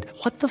 they said,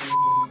 "What the f***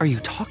 are you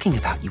talking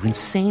about, you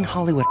insane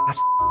Hollywood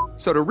ass?"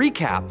 So to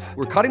recap,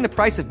 we're cutting the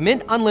price of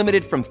Mint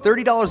Unlimited from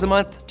 $30 a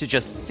month to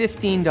just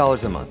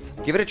 $15 a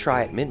month. Give it a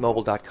try at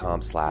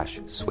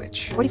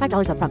mintmobile.com/switch.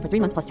 $45 up front for 3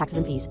 months plus taxes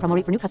and fees. Promo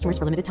rate for new customers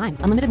for limited time.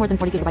 Unlimited more than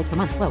 40 gigabytes per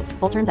month. Slows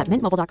full terms at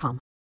mintmobile.com.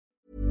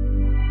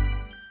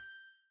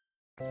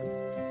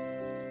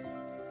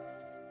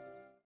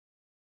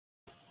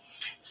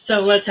 So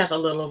let's have a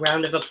little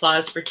round of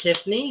applause for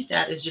Tiffany.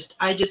 I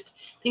just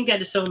think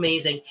that is so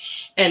amazing.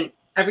 And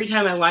every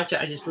time I watch it,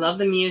 I just love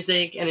the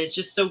music, and it's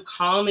just so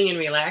calming and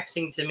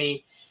relaxing to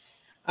me.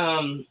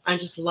 I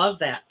just love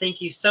that. Thank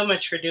you so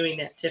much for doing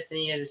that,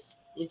 Tiffany.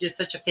 You did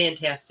such a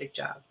fantastic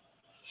job.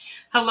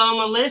 Hello,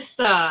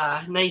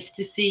 Melissa. Nice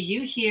to see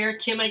you here.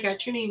 Kim, I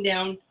got your name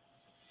down.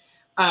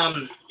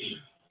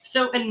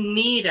 So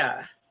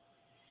Anita,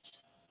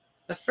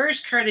 the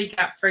first card I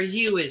got for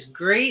you is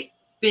Great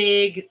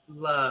Big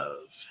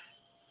Love.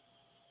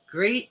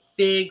 Great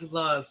Big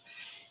Love.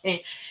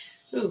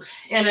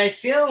 And I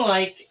feel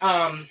like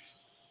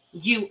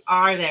you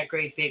are that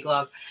great big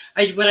love.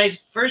 When I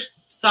first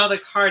saw the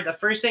card, the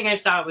first thing I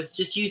saw was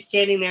just you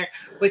standing there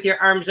with your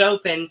arms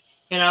open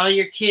and all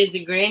your kids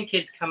and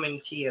grandkids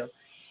coming to you.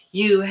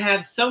 You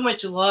have so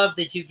much love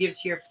that you give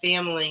to your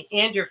family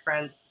and your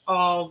friends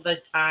all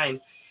the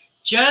time.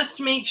 Just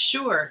make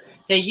sure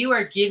that you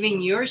are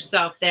giving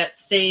yourself that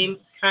same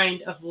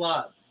kind of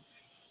love,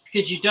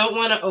 because you don't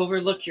want to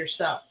overlook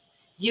yourself.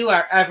 You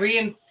are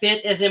every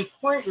bit as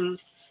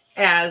important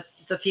as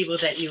the people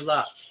that you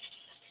love.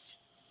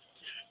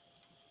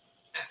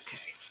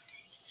 Okay.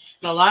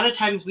 A lot of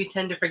times we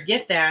tend to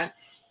forget that,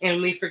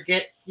 and we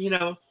forget,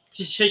 to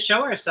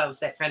show ourselves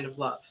that kind of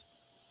love.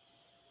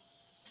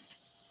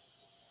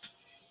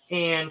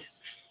 And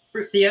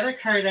the other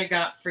card I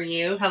got for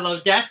you, hello,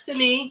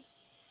 Destiny,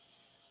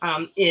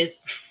 is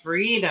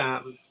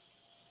freedom.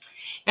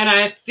 And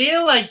I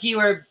feel like you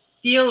are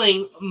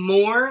feeling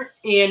more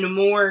and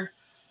more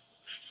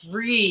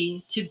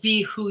free to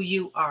be who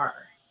you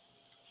are.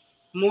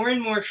 More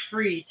and more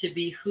free to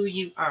be who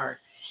you are.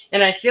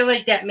 And I feel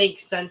like that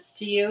makes sense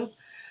to you.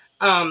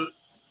 I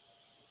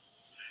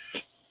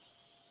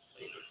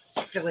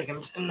feel like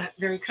I'm not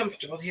very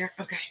comfortable here.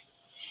 Okay.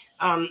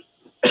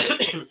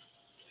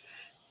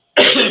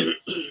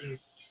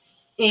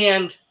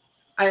 And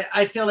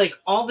I feel like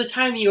all the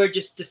time you are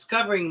just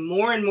discovering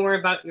more and more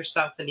about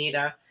yourself,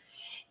 Anita.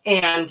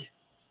 And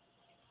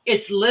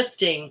it's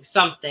lifting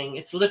something.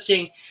 It's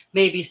lifting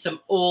maybe some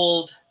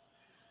old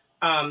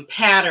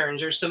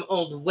patterns or some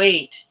old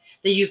weight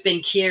that you've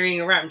been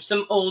carrying around,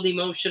 some old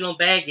emotional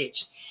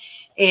baggage.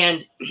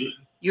 And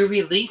you're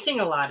releasing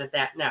a lot of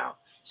that now.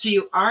 So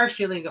you are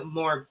feeling a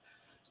more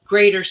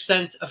greater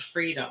sense of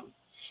freedom.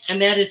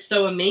 And that is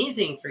so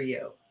amazing for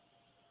you.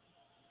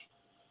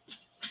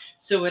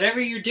 So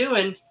whatever you're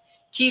doing,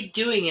 keep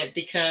doing it,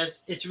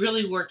 because it's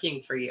really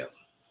working for you.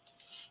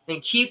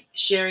 And keep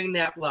sharing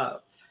that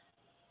love,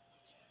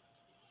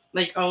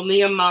 like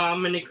only a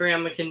mom and a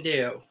grandma can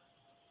do.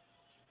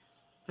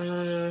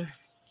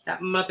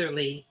 That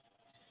motherly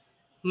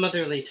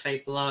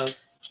type love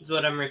is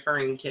what I'm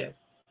referring to.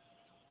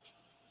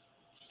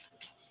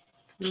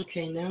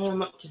 Okay, now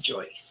I'm up to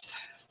Joyce.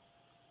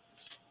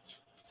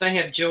 So I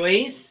have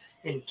Joyce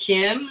and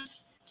Kim,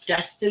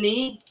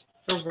 Destiny,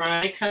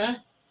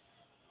 Veronica,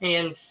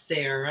 and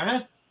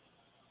Sarah.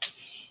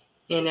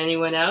 And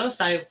anyone else,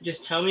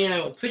 just tell me and I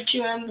will put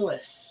you on the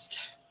list.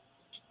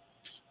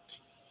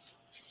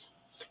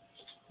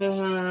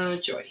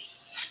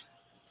 Joyce.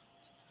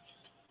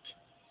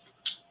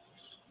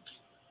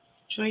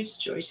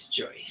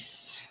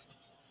 Joyce.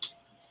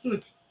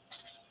 Let's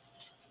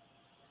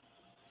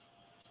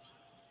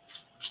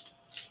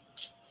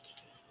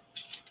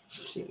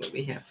see what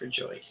we have for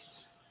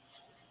Joyce.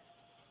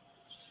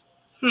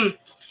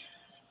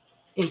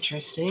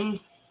 Interesting.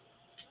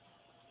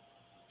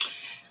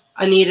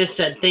 Anita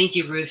said, thank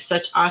you, Ruth.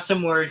 Such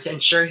awesome words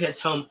and sure hits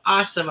home.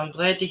 Awesome. I'm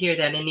glad to hear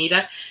that,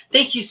 Anita.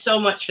 Thank you so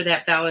much for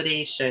that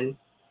validation.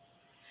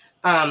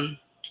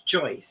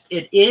 Joyce,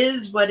 it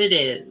is what it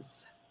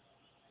is.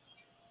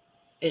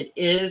 It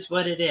is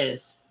what it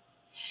is.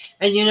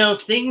 And you know,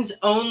 things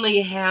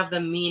only have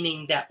the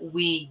meaning that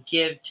we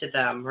give to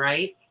them,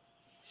 right?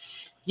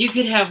 You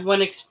could have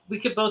we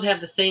could both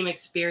have the same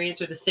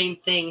experience or the same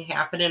thing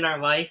happen in our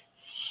life.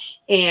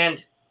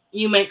 And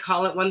you might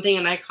call it one thing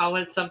and I call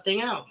it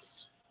something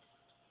else.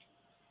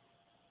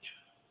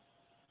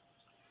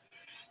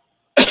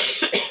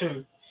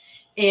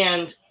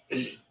 And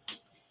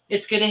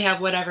it's going to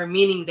have whatever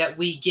meaning that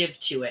we give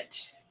to it.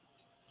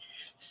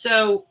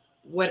 So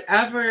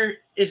whatever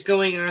is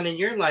going on in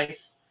your life,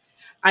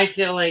 I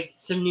feel like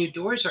some new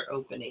doors are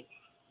opening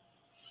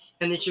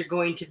and that you're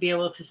going to be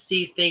able to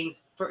see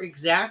things for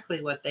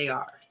exactly what they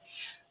are.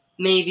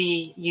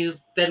 Maybe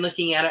you've been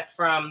looking at it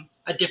from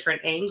a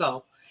different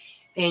angle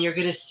and you're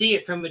going to see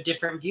it from a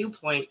different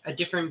viewpoint, a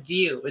different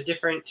view, a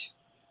different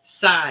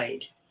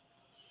side.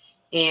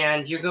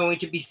 And you're going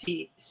to be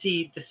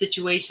see the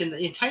situation, the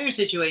entire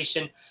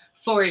situation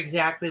for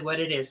exactly what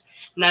it is.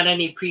 Not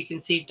any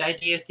preconceived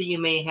ideas that you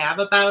may have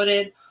about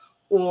it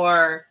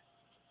or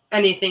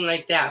anything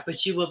like that,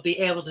 but you will be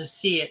able to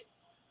see it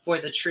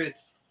for the truth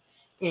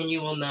and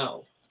you will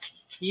know.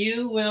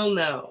 You will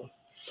know.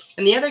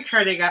 And the other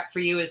card I got for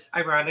you is,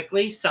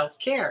 ironically,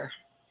 self-care.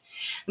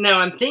 Now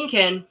I'm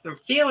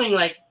feeling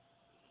like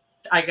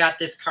I got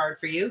this card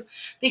for you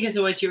because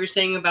of what you were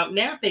saying about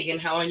napping and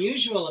how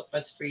unusual it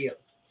was for you.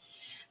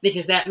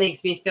 Because that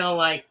makes me feel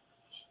like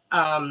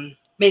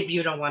maybe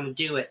you don't want to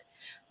do it.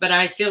 But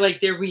I feel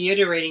like they're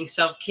reiterating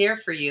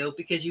self-care for you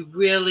because you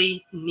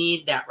really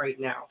need that right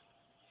now.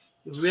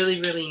 You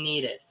really, really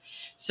need it.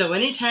 So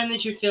anytime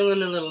that you're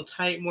feeling a little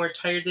more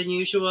tired than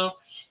usual,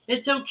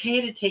 it's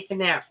okay to take a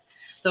nap.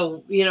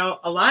 So, you know,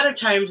 a lot of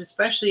times,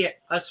 especially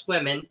us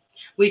women,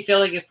 we feel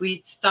like if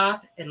we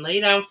stop and lay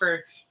down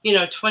for,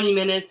 20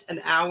 minutes,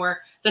 an hour,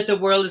 that the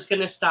world is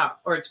going to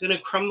stop or it's going to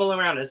crumble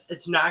around us.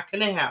 It's not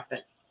going to happen.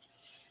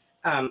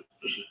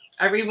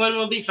 Everyone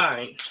will be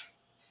fine.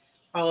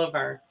 All of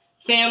our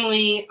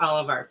family, all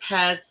of our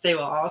pets, they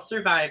will all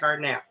survive our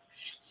nap.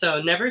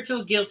 So never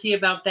feel guilty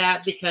about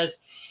that because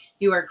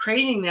you are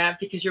craving that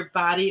because your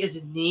body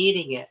is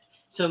needing it.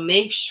 So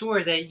make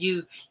sure that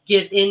you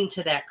give in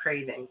to that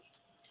craving.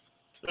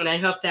 And I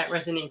hope that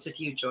resonates with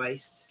you,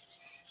 Joyce.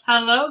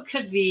 Hello,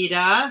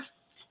 Kavita.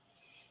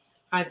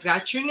 I've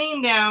got your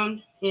name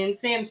down in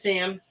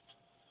Sam.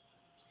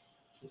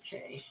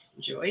 Okay,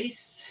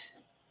 Joyce.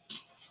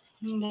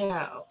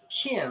 Now,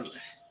 Kim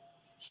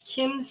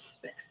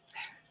Smith.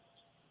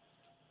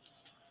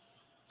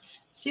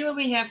 See what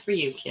we have for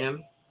you,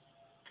 Kim.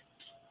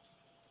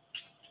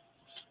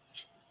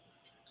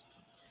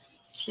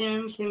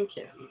 Kim.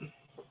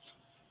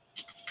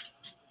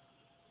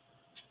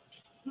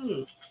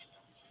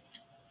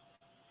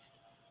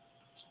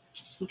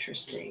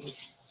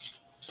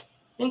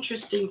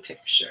 Interesting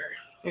picture.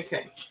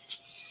 Okay.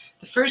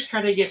 The first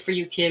card I get for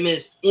you, Kim,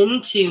 is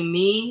Into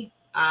Me,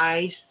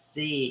 I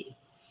See.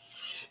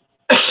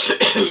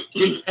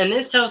 And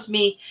this tells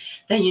me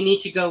that you need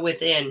to go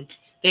within.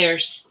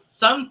 There's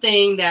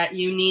something that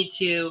you need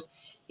to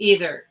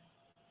either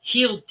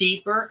heal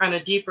deeper on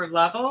a deeper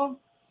level,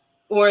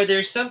 or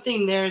there's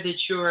something there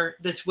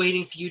that's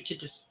waiting for you to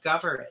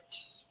discover it.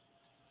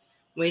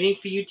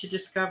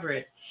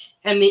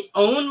 And the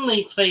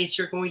only place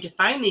you're going to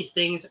find these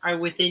things are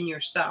within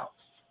yourself.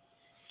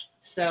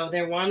 So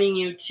they're wanting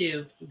you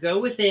to go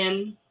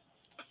within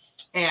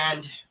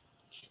and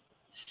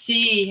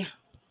see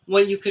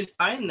what you can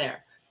find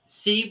there.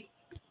 See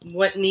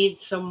what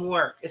needs some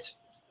work as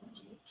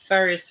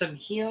far as some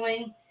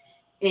healing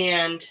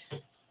and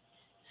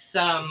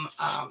some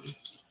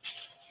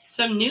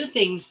new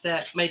things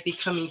that might be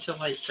coming to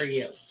light for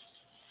you.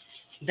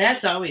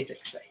 That's always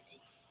exciting.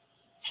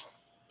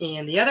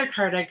 And the other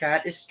card I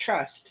got is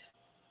Trust.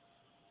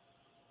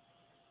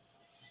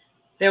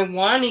 They're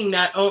wanting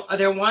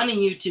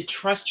you to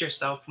trust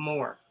yourself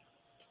more.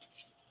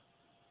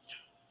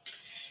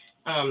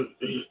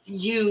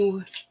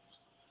 You're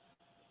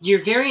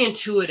very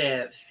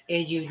intuitive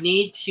and you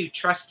need to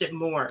trust it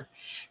more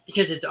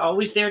because it's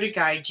always there to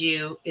guide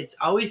you. It's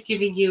always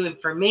giving you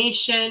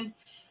information,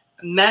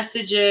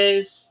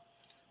 messages.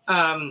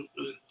 I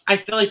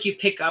feel like you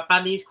pick up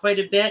on these quite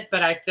a bit,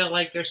 but I feel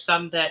like there's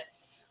some that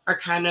are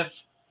kind of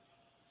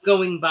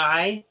going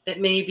by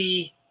that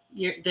maybe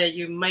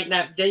you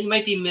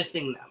might be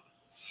missing them.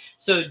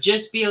 So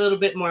just be a little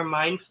bit more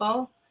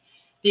mindful,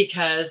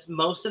 because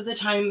most of the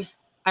time,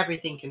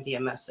 everything can be a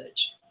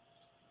message.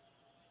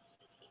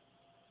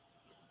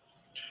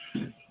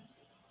 And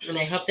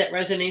I hope that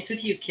resonates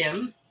with you,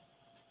 Kim.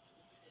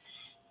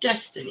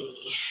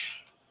 Destiny.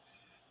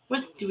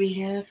 What do we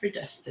have for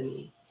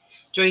destiny?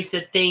 Joy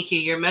said, thank you.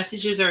 Your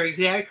messages are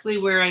exactly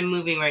where I'm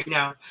moving right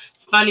now.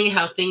 Funny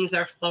how things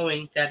are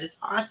flowing. That is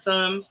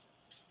awesome.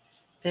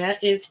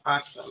 That is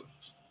awesome.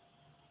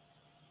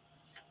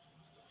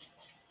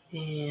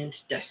 And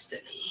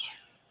destiny.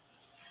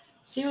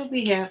 See what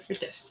we have for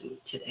destiny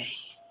today.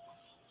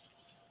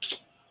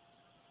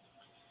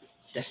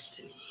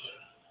 Destiny.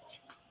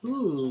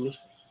 Ooh.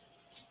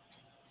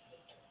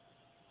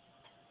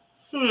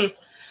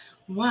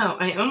 Wow,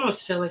 I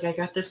almost feel like I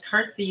got this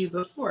card for you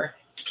before.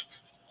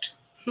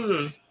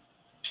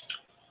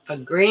 A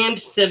grand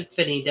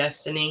symphony,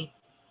 Destiny.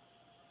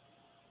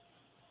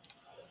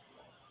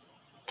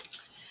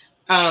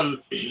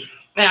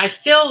 And I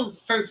feel,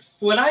 for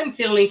what I'm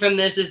feeling from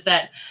this is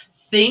that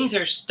things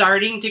are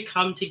starting to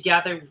come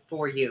together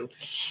for you.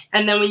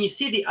 And then when you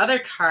see the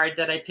other card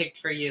that I picked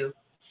for you,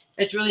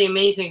 it's really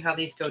amazing how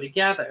these go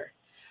together.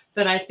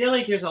 But I feel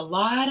like there's a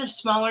lot of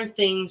smaller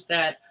things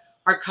that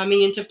are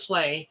coming into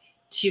play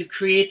to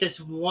create this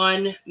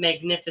one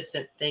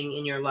magnificent thing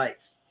in your life.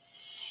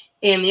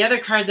 And the other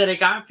card that I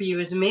got for you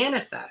is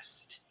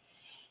manifest.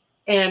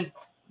 And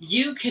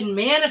you can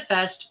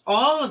manifest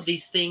all of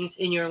these things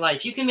in your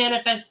life. You can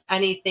manifest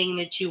anything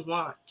that you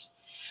want.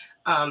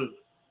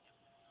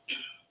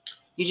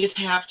 You just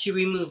have to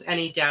remove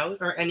any doubt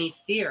or any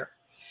fear.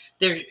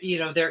 There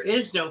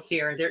is no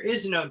fear. There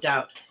is no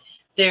doubt.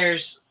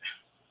 You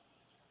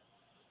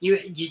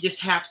just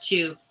have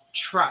to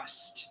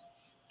trust.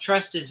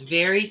 Trust is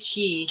very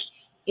key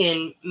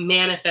in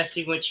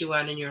manifesting what you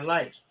want in your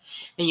life.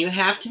 And you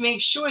have to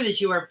make sure that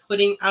you are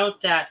putting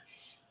out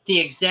the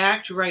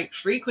exact right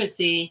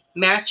frequency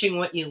matching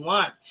what you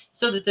want,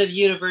 so that the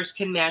universe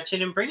can match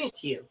it and bring it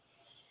to you.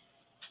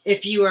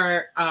 If you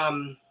are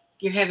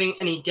you're having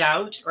any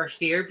doubt or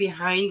fear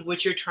behind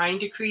what you're trying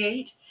to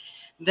create,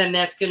 then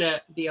that's going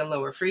to be a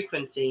lower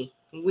frequency.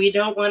 We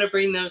don't want to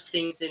bring those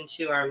things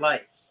into our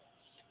life.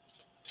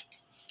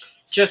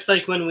 Just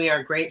like when we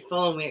are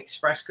grateful and we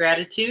express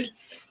gratitude,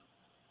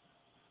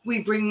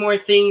 we bring more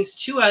things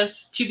to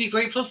us to be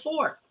grateful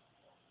for.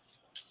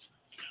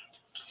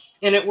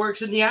 And it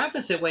works in the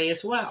opposite way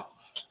as well.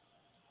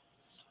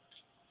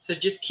 So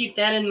just keep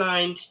that in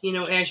mind,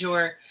 as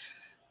you're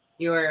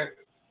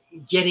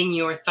getting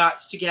your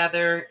thoughts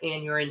together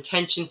and your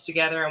intentions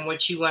together on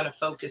what you want to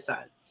focus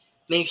on.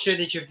 Make sure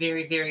that you're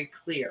very, very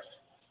clear.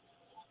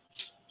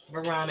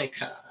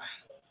 Veronica.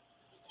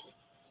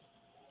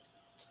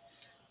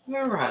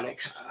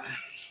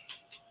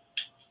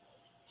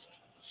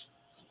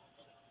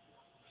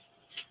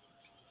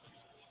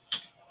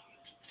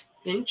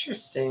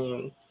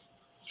 Interesting.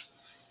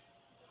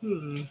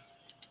 Kim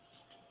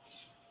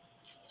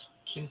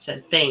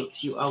said,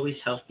 thanks. You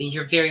always help me.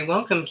 You're very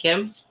welcome,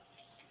 Kim.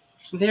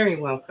 Very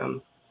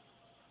welcome.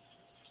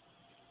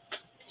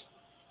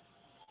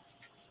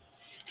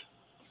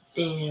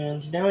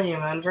 And now I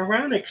am on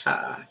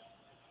Veronica.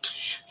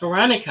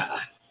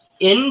 Veronica,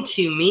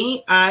 into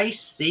me I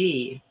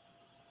see.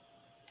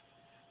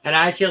 And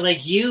I feel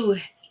like you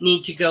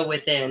need to go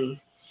within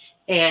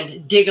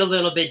and dig a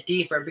little bit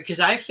deeper, because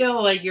I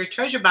feel like your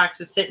treasure box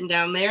is sitting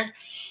down there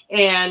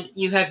and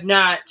you have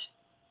not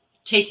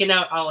taken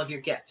out all of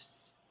your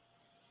gifts.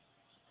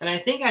 And I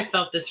think I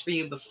felt this for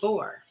you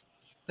before,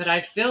 but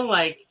I feel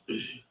like,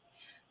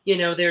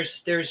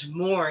 there's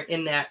more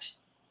in that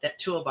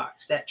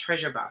toolbox, that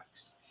treasure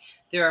box.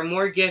 There are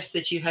more gifts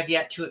that you have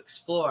yet to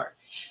explore.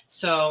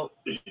 So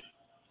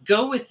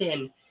go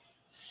within,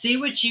 see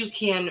what you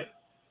can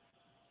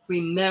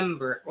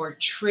remember or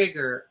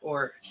trigger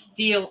or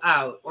feel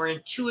out or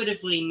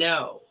intuitively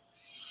know,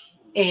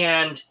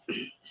 and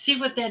see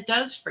what that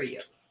does for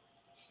you.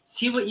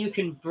 See what you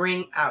can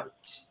bring out.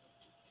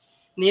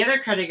 And the other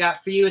card I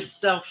got for you is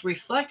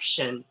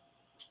self-reflection.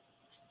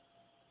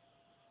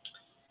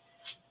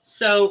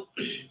 So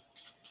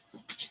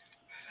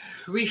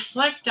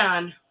reflect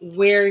on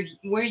where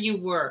you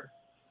were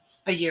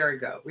a year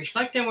ago.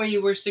 Reflect on where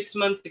you were 6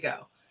 months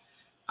ago,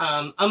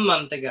 a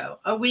month ago,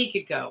 a week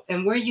ago,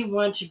 and where you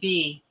want to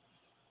be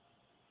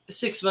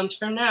 6 months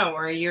from now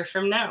or a year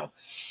from now.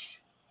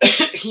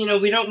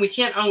 We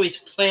can't always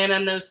plan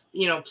on those,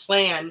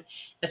 plan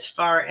as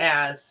far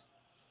as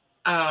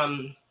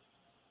kind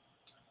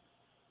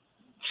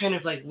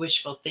of like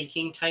wishful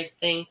thinking type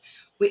thing.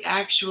 We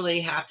actually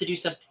have to do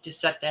something to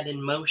set that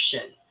in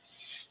motion.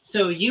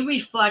 So you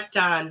reflect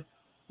on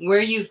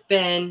where you've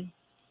been,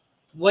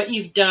 what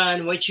you've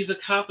done, what you've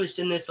accomplished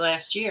in this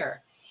last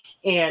year,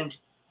 and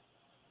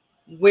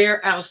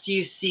where else do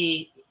you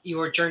see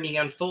your journey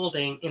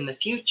unfolding in the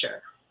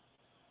future?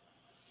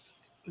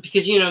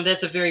 Because,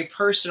 that's a very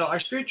personal, our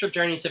spiritual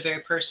journey is a very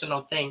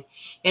personal thing.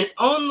 And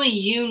only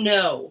you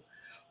know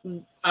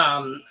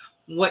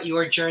what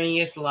your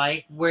journey is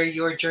like, where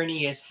your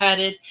journey is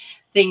headed,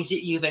 things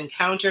that you've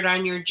encountered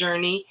on your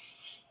journey.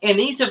 And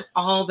these have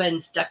all been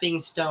stepping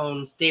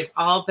stones. They've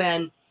all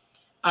been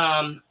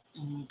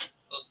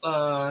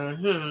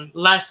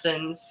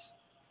lessons,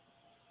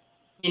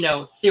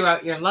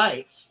 throughout your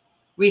life.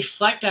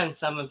 Reflect on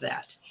some of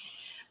that.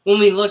 When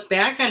we look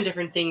back on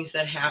different things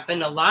that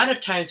happened, a lot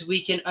of times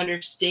we can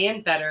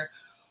understand better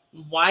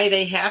why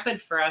they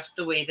happened for us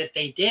the way that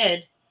they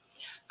did,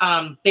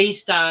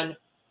 based on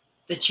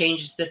the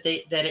changes that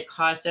it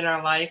caused in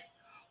our life,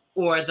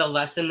 or the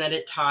lesson that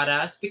it taught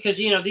us, because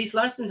these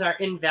lessons are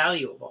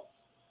invaluable.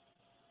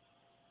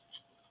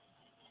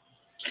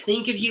 I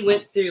think if you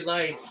went through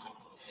life,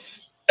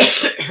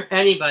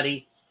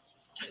 anybody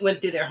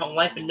went through their whole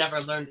life and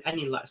never learned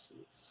any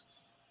lessons,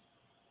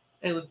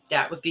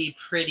 that would be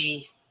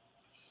pretty,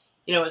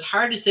 as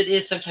hard as it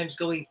is sometimes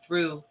going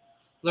through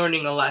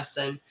learning a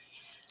lesson,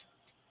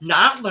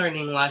 not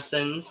learning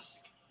lessons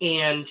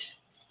and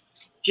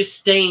just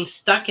staying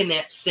stuck in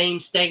that same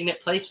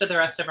stagnant place for the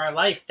rest of our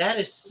life, that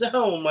is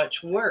so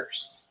much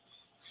worse.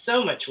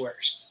 So much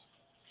worse.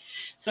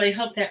 So I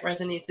hope that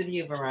resonates with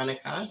you,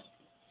 Veronica.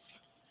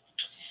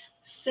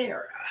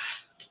 Sarah.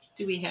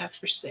 Do we have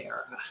for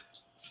Sarah?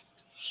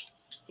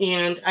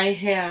 And I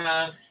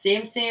have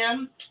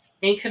Sam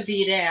and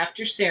Kavita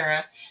after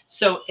Sarah.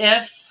 So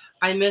if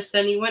I missed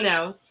anyone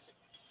else,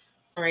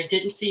 or I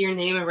didn't see your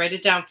name and write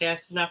it down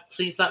fast enough,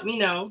 please let me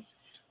know.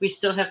 We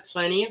still have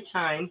plenty of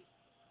time.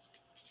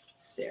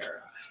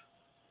 Sarah.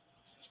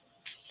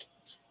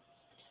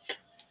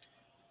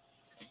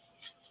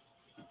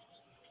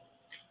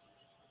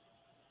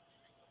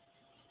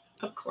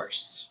 Of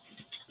course.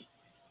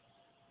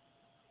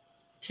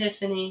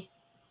 Tiffany.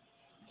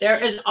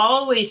 There is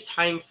always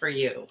time for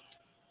you.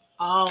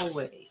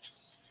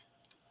 Always.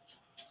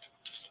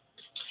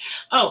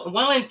 Oh,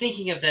 while I'm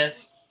thinking of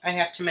this, I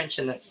have to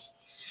mention this.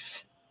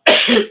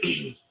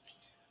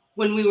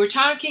 When we were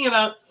talking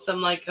about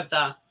some of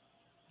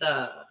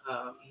the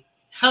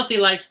healthy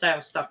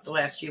lifestyle stuff the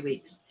last few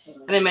weeks,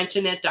 and I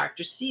mentioned that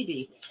Dr.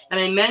 Sebi, and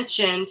I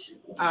mentioned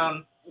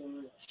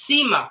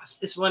sea moss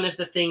is one of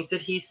the things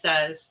that he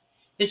says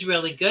is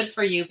really good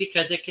for you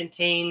because it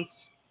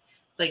contains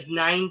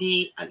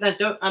 90,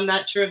 I'm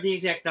not sure of the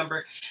exact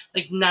number,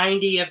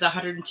 90 of the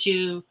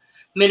 102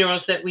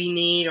 minerals that we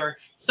need, or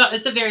so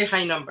it's a very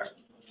high number.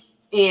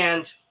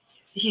 And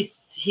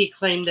he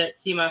claimed that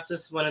sea moss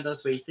was one of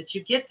those ways that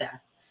you get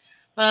that.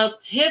 Well,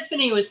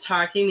 Tiffany was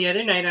talking the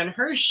other night on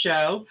her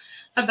show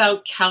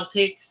about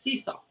Celtic sea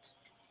salt,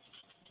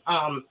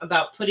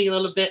 about putting a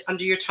little bit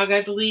under your tongue,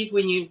 I believe,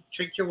 when you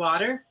drink your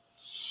water.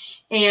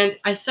 And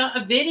I saw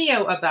a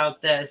video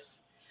about this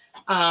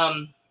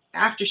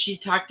after she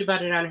talked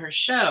about it on her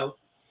show.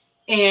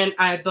 And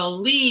I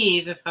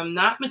believe, if I'm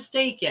not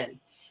mistaken,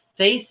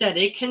 they said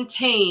it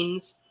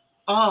contains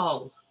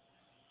all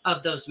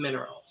of those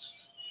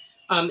minerals.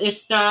 If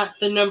not,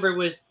 the number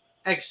was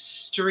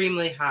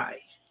extremely high.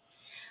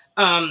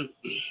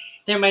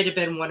 There might have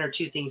been one or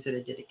two things that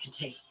it didn't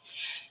contain.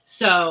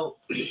 So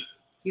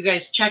you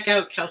guys check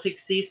out Celtic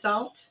sea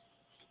salt.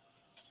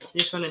 I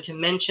just wanted to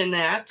mention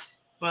that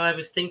while I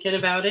was thinking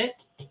about it.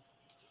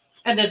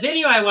 And the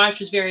video I watched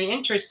was very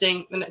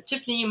interesting. And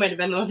Tiffany, you might have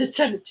been the one that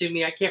sent it to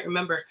me. I can't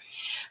remember.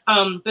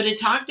 But it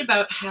talked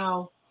about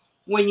how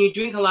when you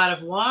drink a lot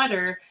of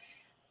water,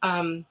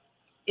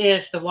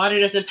 if the water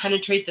doesn't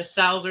penetrate the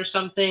cells or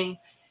something,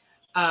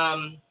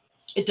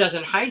 it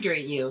doesn't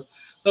hydrate you.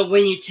 But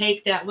when you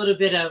take that little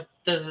bit of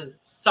the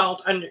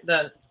salt under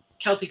the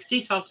Celtic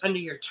sea salt under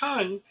your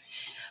tongue,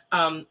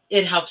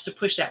 it helps to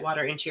push that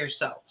water into your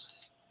cells.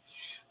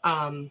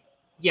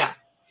 Yeah.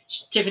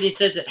 Tiffany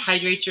says it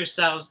hydrates your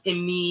cells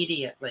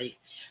immediately.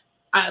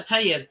 I'll tell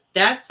you,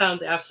 that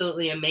sounds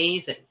absolutely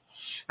amazing.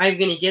 I'm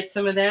going to get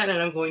some of that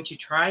and I'm going to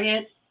try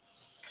it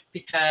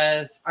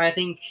because I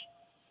think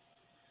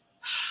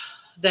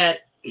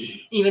that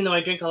even though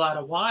I drink a lot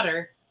of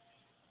water,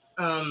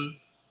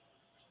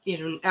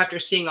 after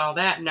seeing all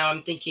that, now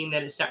I'm thinking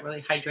that it's not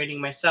really hydrating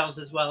my cells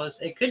as well as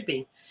it could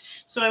be.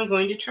 So I'm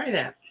going to try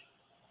that.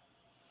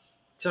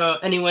 So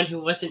anyone who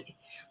wasn't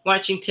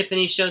watching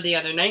Tiffany's show the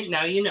other night,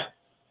 now you know.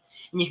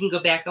 And you can go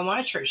back and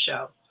watch her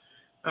show.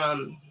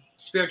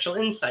 Spiritual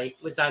Insight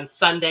was on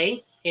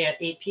Sunday at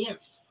 8 p.m.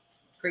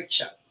 Great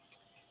show.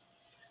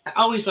 I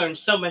always learn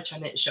so much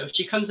on that show.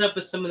 She comes up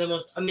with some of the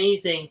most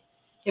amazing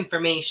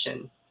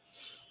information.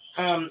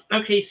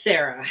 Okay,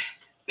 Sarah.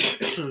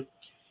 A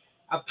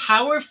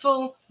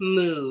powerful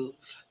move.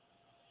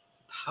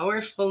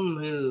 Powerful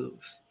move.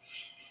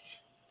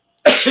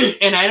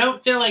 And I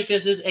don't feel like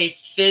this is a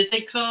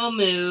physical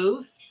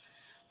move.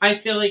 I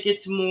feel like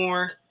it's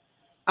more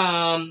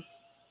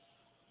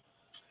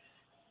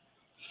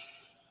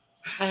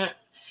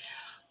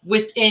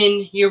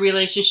within your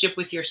relationship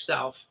with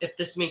yourself, if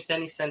this makes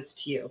any sense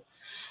to you.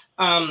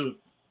 I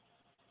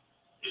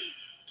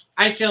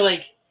feel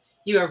like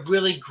you are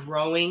really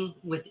growing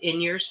within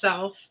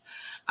yourself.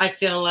 I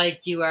feel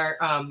like you are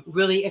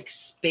really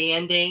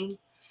expanding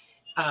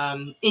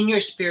in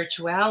your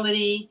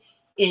spirituality,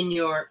 in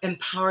your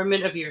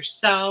empowerment of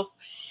yourself.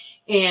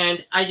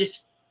 And I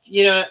just,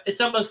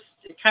 it's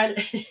almost kind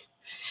of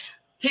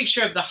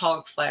picture of the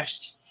Hulk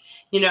flashed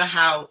You know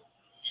how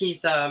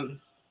he's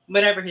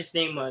whatever his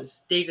name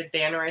was, David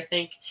Banner, I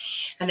think.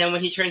 And then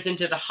when he turns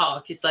into the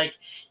Hulk, he's like,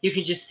 you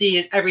can just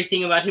see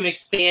everything about him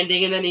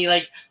expanding, and then he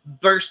like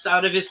bursts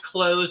out of his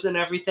clothes and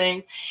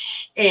everything.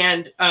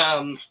 And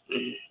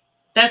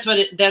that's what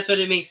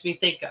it makes me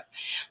think of.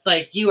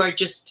 Like, you are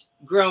just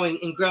growing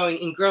and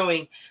growing and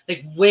growing,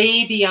 like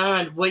way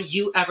beyond what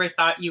you ever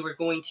thought you were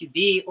going to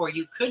be or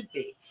you could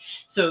be.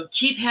 So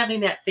keep having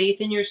that faith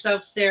in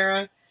yourself,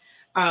 Sarah,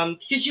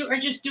 because you are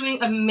just doing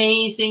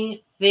amazing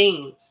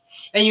things,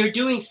 and you're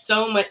doing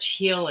so much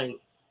healing,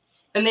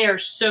 and they are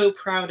so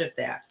proud of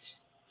that.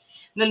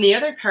 And then the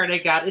other card I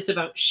got is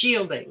about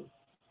shielding.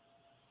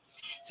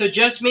 So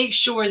just make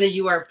sure that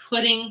you are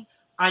putting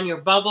on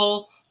your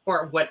bubble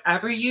or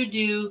whatever you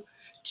do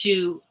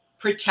to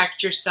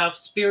protect yourself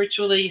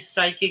spiritually,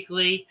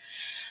 psychically.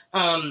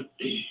 You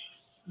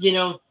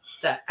know,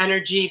 the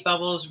energy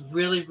bubbles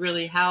really,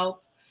 really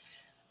help.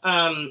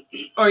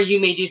 Or you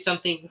may do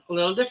something a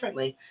little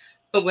differently.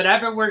 But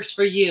whatever works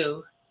for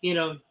you, you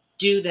know,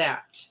 do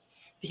that.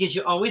 Because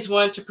you always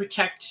want to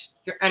protect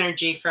your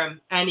energy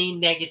from any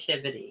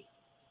negativity.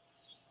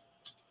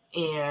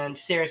 And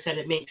Sarah said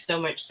it makes so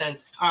much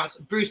sense.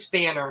 Awesome. Bruce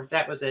Banner,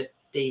 that was it.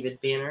 David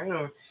Banner. I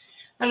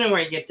don't know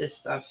where I get this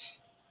stuff.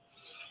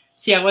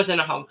 See, I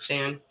wasn't a Hulk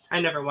fan.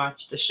 I never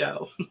watched the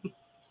show.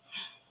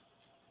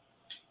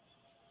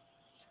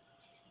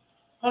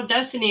 Oh,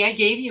 Destiny, I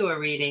gave you a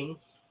reading.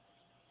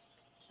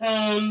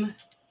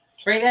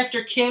 Right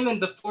after Kim and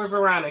before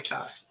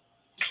Veronica.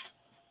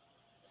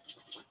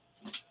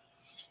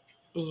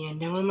 And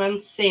now I'm on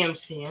Sam.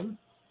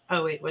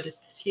 Oh, wait, what is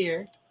this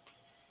here?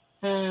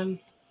 Kim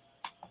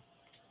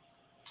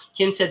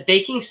said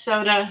baking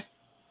soda.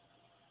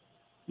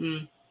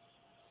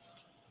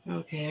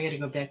 Okay, I got to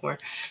go back more.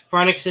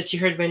 Veronica said she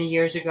heard many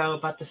years ago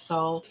about the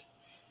salt.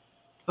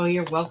 Oh,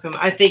 you're welcome.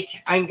 I think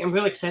I'm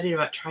really excited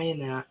about trying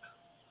that.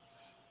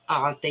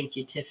 Oh, thank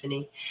you,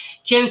 Tiffany.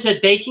 Kim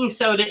said baking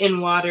soda in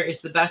water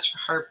is the best for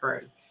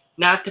heartburn,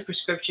 not the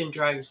prescription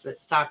drugs that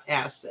stop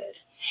acid.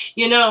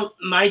 You know,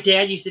 my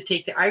dad used to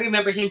take that. I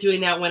remember him doing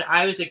that when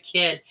I was a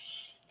kid,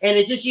 and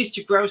it just used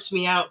to gross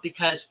me out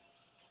because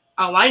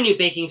all I knew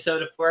baking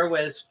soda for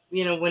was,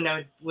 you know, when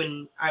I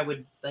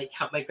would like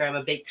help my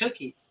grandma bake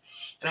cookies.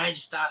 And I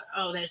just thought,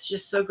 oh, that's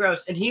just so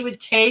gross. And he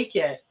would take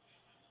it.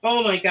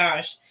 Oh my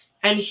gosh.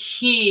 And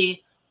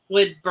he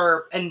would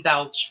burp and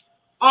belch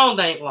all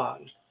night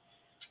long.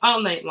 All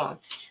night long.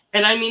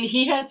 And I mean,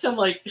 he had some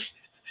like,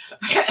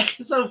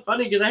 it's so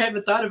funny because I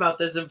haven't thought about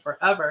this in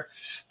forever,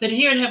 that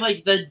he would have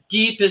like the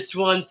deepest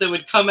ones that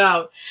would come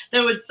out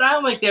that would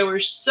sound like they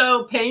were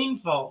so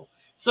painful.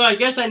 So I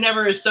guess I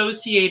never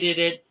associated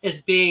it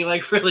as being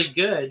like really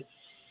good.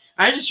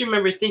 I just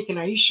remember thinking,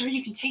 are you sure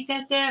you can take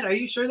that, Dad? Are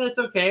you sure that's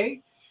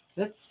okay?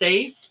 That's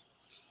safe?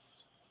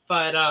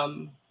 But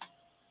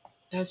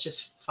that's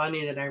just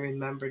funny that I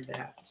remembered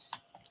that.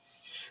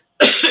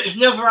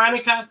 No,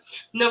 Veronica.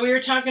 No, we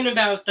were talking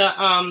about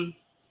the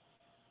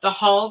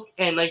Hulk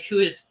and like who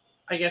is,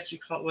 I guess you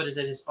call it, what is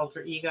it, his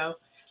alter ego?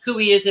 Who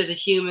he is as a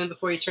human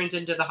before he turns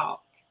into the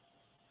Hulk.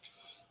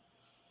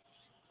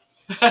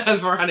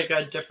 Veronica,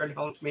 a different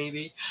Hulk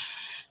maybe.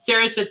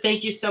 Sarah said,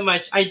 thank you so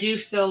much. I do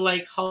feel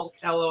like Hulk,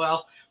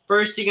 LOL,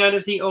 bursting out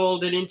of the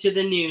old and into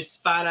the new.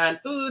 Spot on.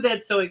 Ooh,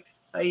 that's so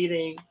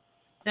exciting.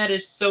 That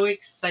is so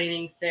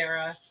exciting,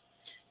 Sarah.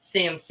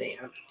 Sam. Let's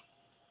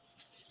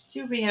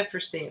see what we have for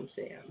Sam.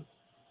 Sam.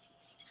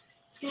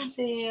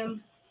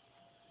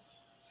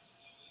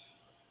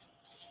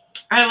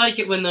 I like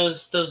it when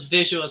those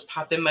visuals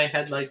pop in my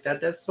head like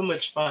that. That's so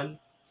much fun.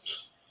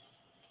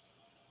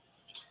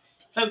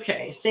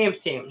 Okay, Sam.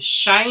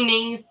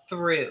 Shining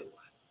through.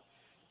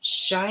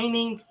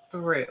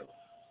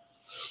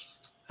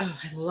 Oh,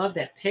 I love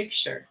that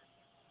picture.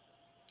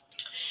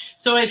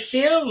 So I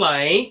feel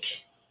like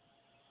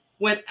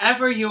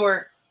whatever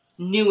your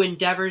new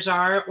endeavors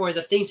are or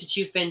the things that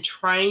you've been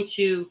trying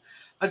to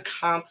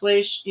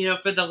accomplish, you know,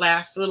 for the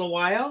last little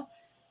while,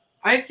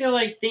 I feel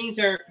like things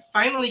are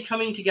finally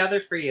coming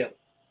together for you.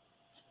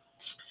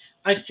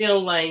 I feel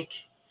like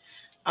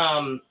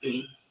all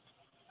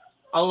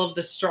of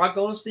the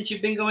struggles that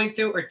you've been going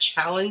through or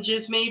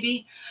challenges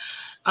maybe,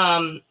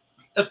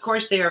 of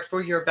course, they are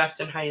for your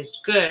best and highest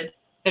good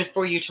and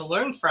for you to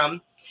learn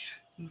from.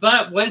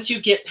 But once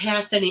you get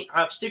past any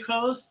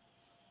obstacles,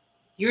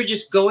 you're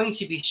just going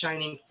to be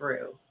shining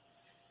through.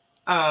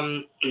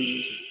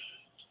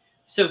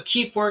 So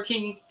keep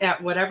working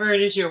at whatever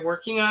it is you're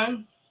working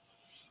on.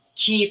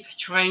 Keep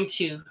trying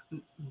to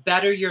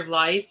better your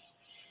life.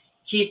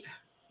 Keep,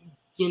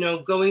 you know,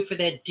 going for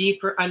that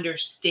deeper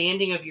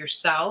understanding of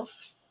yourself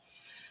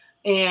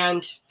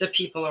and the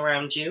people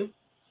around you.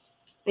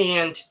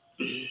 And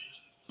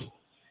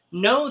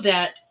know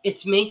that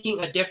it's making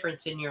a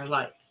difference in your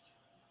life.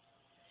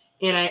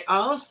 And I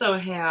also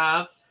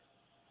have,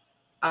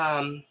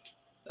 the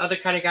other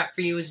card I got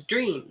for you is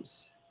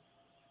dreams.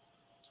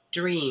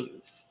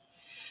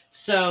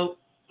 So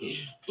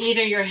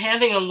either you're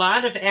having a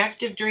lot of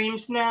active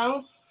dreams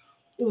now,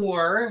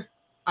 or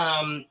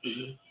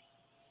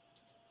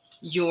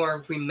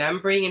you're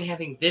remembering and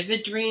having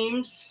vivid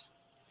dreams.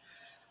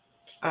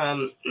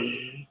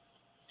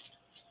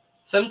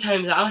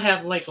 Sometimes I'll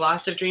have like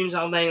lots of dreams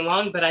all day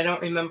long, but I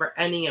don't remember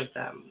any of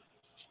them.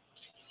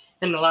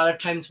 And a lot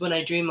of times when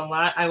I dream a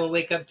lot, I will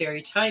wake up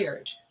very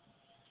tired.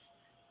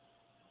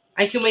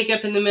 I can wake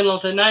up in the middle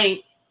of the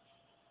night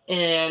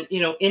and,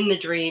 in the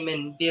dream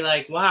and be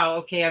like, wow,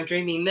 okay, I'm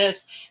dreaming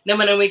this. Then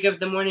when I wake up in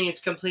the morning,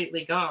 it's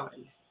completely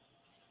gone.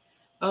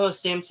 Oh,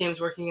 Sam's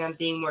working on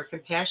being more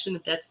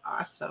compassionate. That's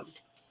awesome.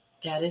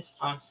 That is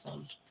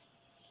awesome.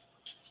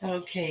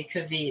 Okay,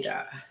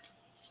 Kavita.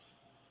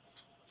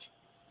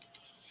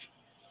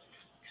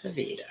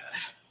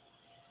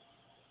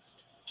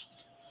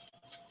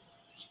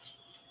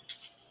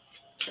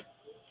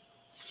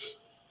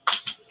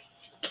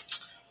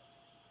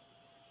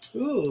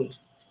 Ooh.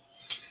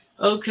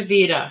 Oh,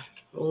 Kavita,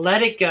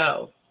 let it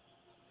go.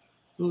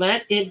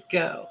 Let it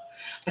go.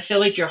 I feel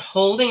like you're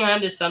holding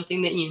on to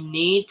something that you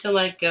need to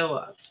let go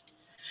of.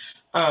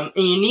 And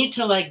you need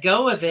to let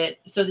go of it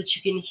so that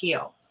you can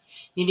heal.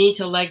 You need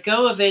to let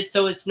go of it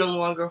so it's no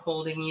longer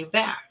holding you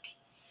back.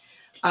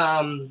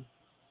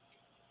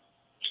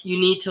 You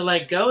need to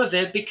let go of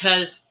it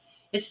because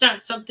it's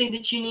not something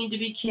that you need to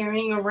be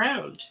carrying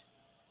around.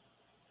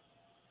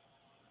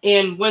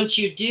 And once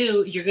you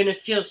do, you're going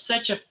to feel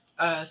such a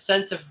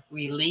sense of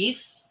relief,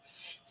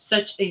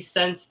 such a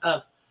sense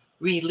of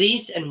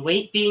release and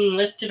weight being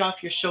lifted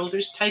off your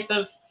shoulders type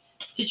of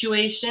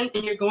situation.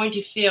 And you're going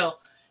to feel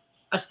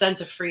a sense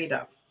of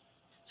freedom.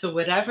 So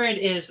whatever it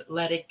is,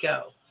 let it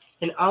go.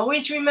 And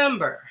always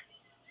remember,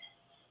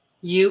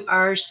 you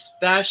are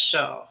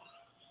special.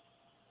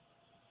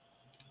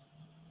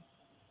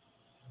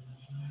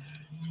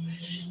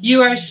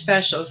 You are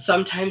special.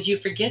 Sometimes you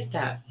forget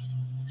that.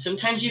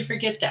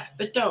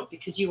 But don't,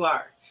 because you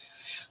are.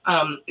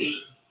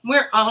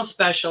 We're all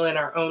special in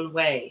our own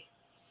way.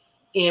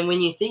 And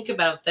when you think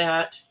about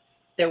that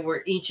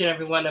we're each and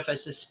every one of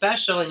us is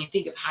special, and you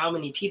think of how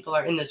many people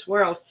are in this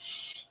world,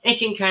 it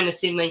can kind of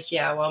seem like,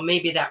 yeah, well,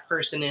 maybe that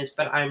person is,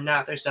 but I'm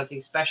not. There's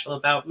nothing special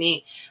about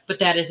me. But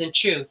that isn't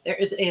true. There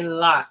is a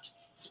lot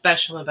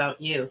special about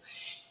you.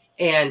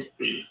 And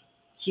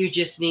you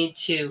just need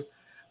to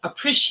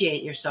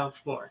appreciate yourself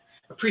more.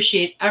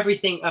 Appreciate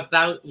everything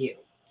about you.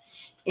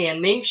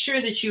 And make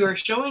sure that you are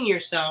showing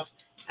yourself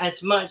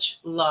as much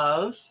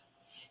love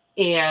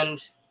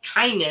and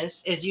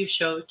kindness as you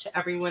show to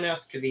everyone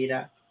else,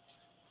 Kavita.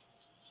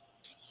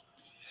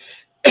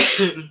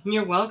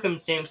 You're welcome,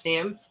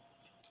 Sam.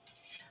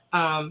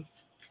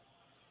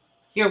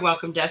 You're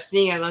welcome,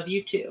 Destiny. I love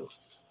you too.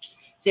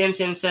 Sam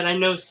said, I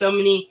know so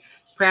many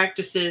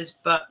practices,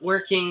 but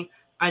working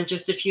on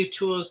just a few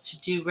tools to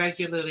do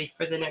regularly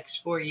for the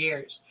next 4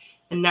 years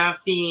and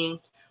not being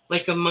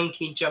like a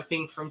monkey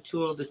jumping from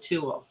tool to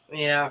tool.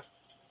 Yeah,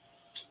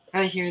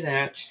 I hear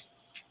that.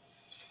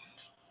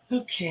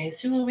 Okay,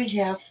 so what do we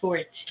have for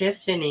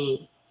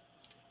Tiffany?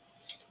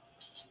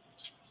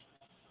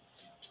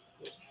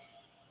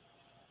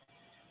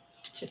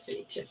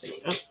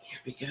 Tiffany. Oh, here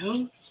we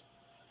go.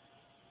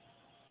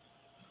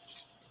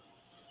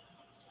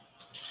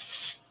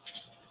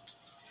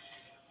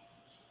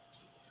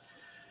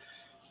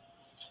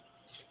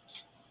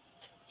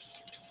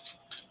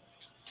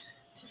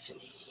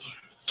 Tiffany.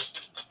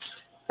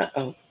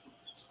 Uh-oh.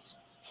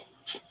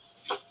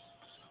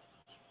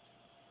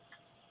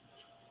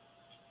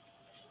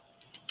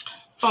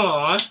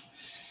 Aw.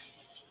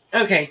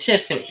 Okay,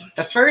 Tiffany.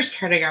 The first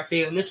card I got for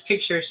you, and this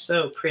picture is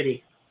so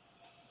pretty.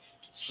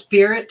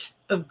 Spirit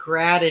of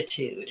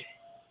gratitude.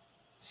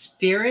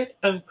 Spirit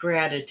of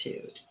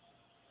gratitude.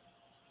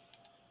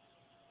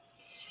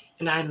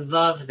 And I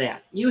love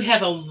that. You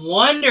have a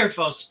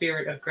wonderful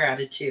spirit of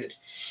gratitude.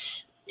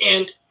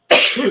 And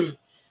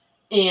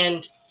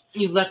and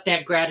you let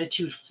that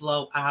gratitude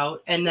flow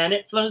out, and then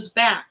it flows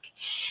back.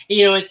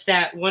 It's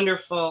that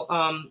wonderful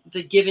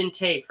the give and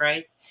take,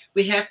 right?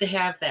 We have to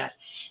have that.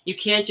 You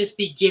can't just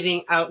be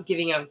giving out.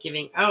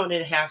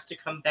 It has to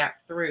come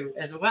back through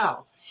as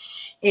well.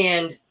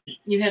 And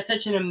you have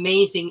such an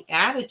amazing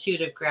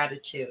attitude of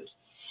gratitude.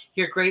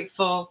 You're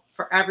grateful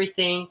for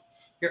everything.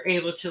 You're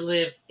able to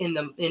live in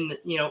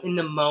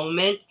the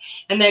moment.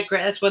 And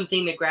that's one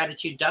thing that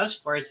gratitude does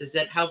for us, is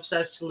it helps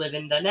us to live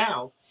in the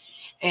now.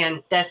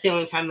 And that's the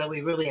only time that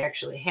we really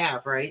actually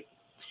have, right?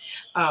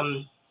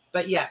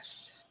 But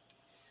yes,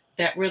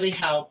 that really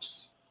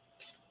helps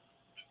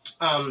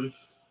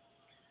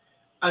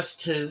us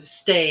to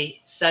stay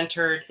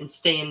centered and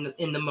stay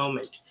in the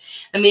moment.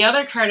 And the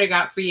other card I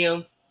got for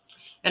you,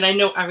 and I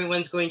know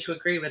everyone's going to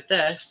agree with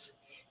this,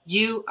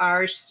 you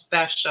are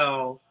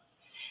special.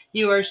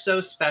 You are so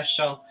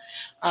special.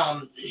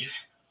 I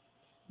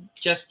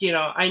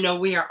know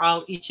we are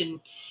all each and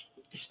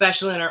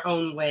special in our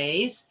own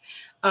ways.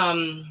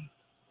 But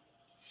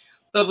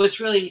what's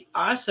really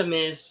awesome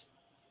is,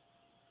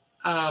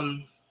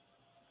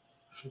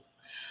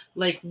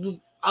 like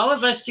all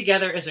of us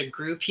together as a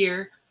group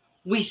here,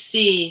 we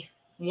see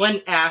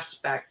one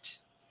aspect,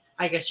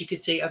 I guess you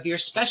could say, of your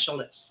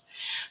specialness.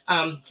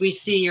 We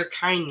see your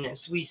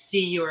kindness. We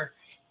see your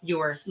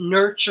your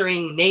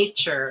nurturing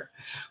nature.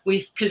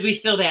 Because we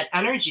feel that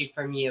energy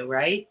from you,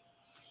 right?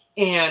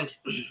 And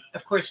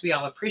of course, we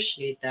all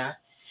appreciate that.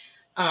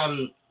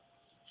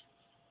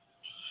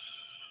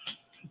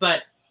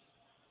 But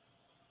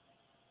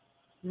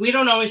we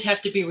don't always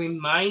have to be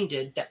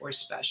reminded that we're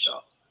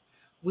special.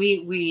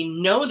 We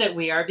know that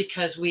we are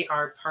because we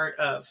are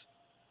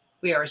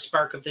a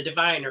spark of the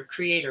divine or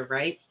creator,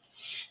 right?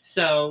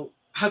 So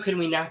how can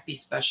we not be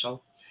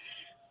special?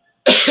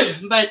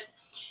 But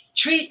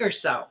treat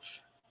yourself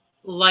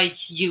like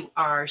you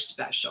are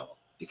special,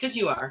 because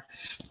you are.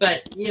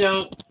 But,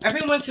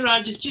 every once in a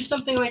while, just do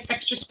something like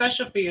extra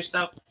special for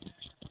yourself.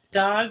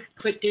 Dog,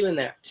 quit doing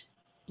that.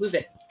 Move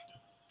it.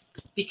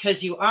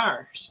 Because you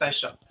are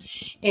special.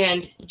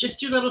 And just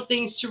do little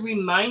things to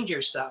remind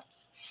yourself,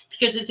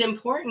 because it's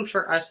important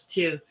for us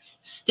to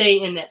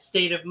stay in that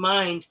state of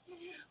mind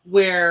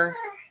where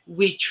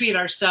we treat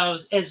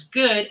ourselves as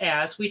good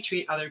as we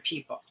treat other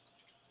people.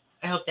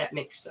 I hope that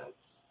makes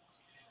sense.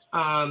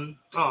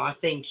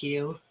 Thank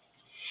you.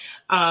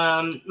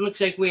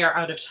 Looks like we are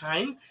out of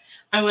time.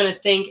 I want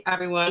to thank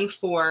everyone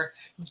for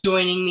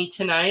joining me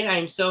tonight.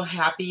 I'm so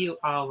happy you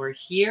all were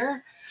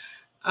here.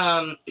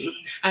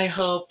 I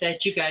hope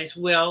that you guys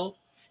will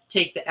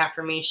take the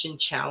affirmation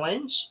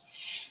challenge.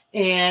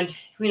 And,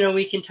 we'll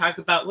talk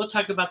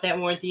about that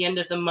more at the end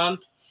of the month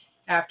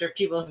after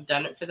people have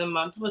done it for the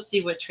month. We'll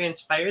see what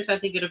transpires. I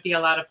think it'll be a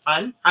lot of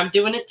fun. I'm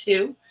doing it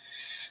too.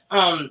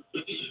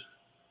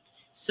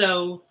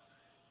 So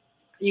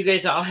you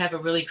guys all have a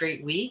really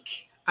great week.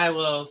 I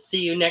will see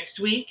you next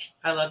week.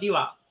 I love you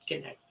all.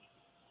 Good night.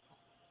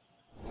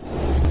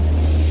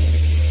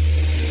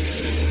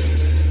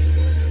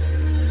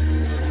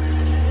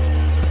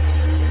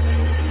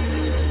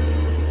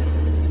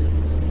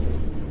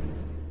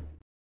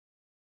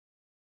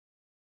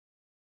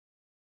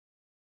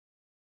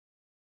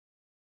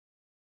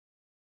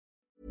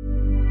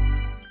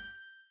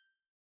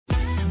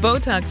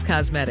 Botox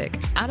Cosmetic,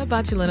 out of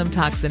botulinum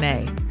toxin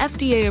A,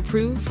 FDA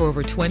approved for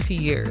over 20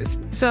 years.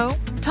 So,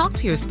 talk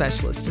to your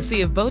specialist to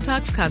see if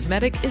Botox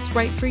Cosmetic is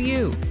right for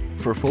you.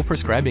 For full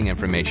prescribing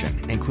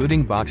information,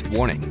 including boxed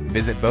warning,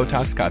 visit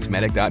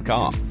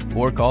BotoxCosmetic.com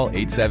or call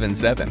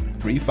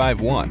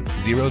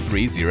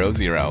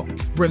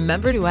 877-351-0300.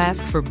 Remember to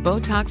ask for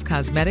Botox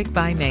Cosmetic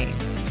by name.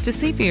 To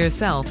see for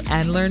yourself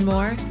and learn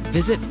more,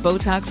 visit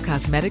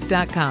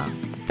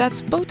BotoxCosmetic.com.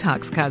 That's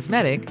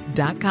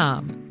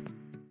BotoxCosmetic.com.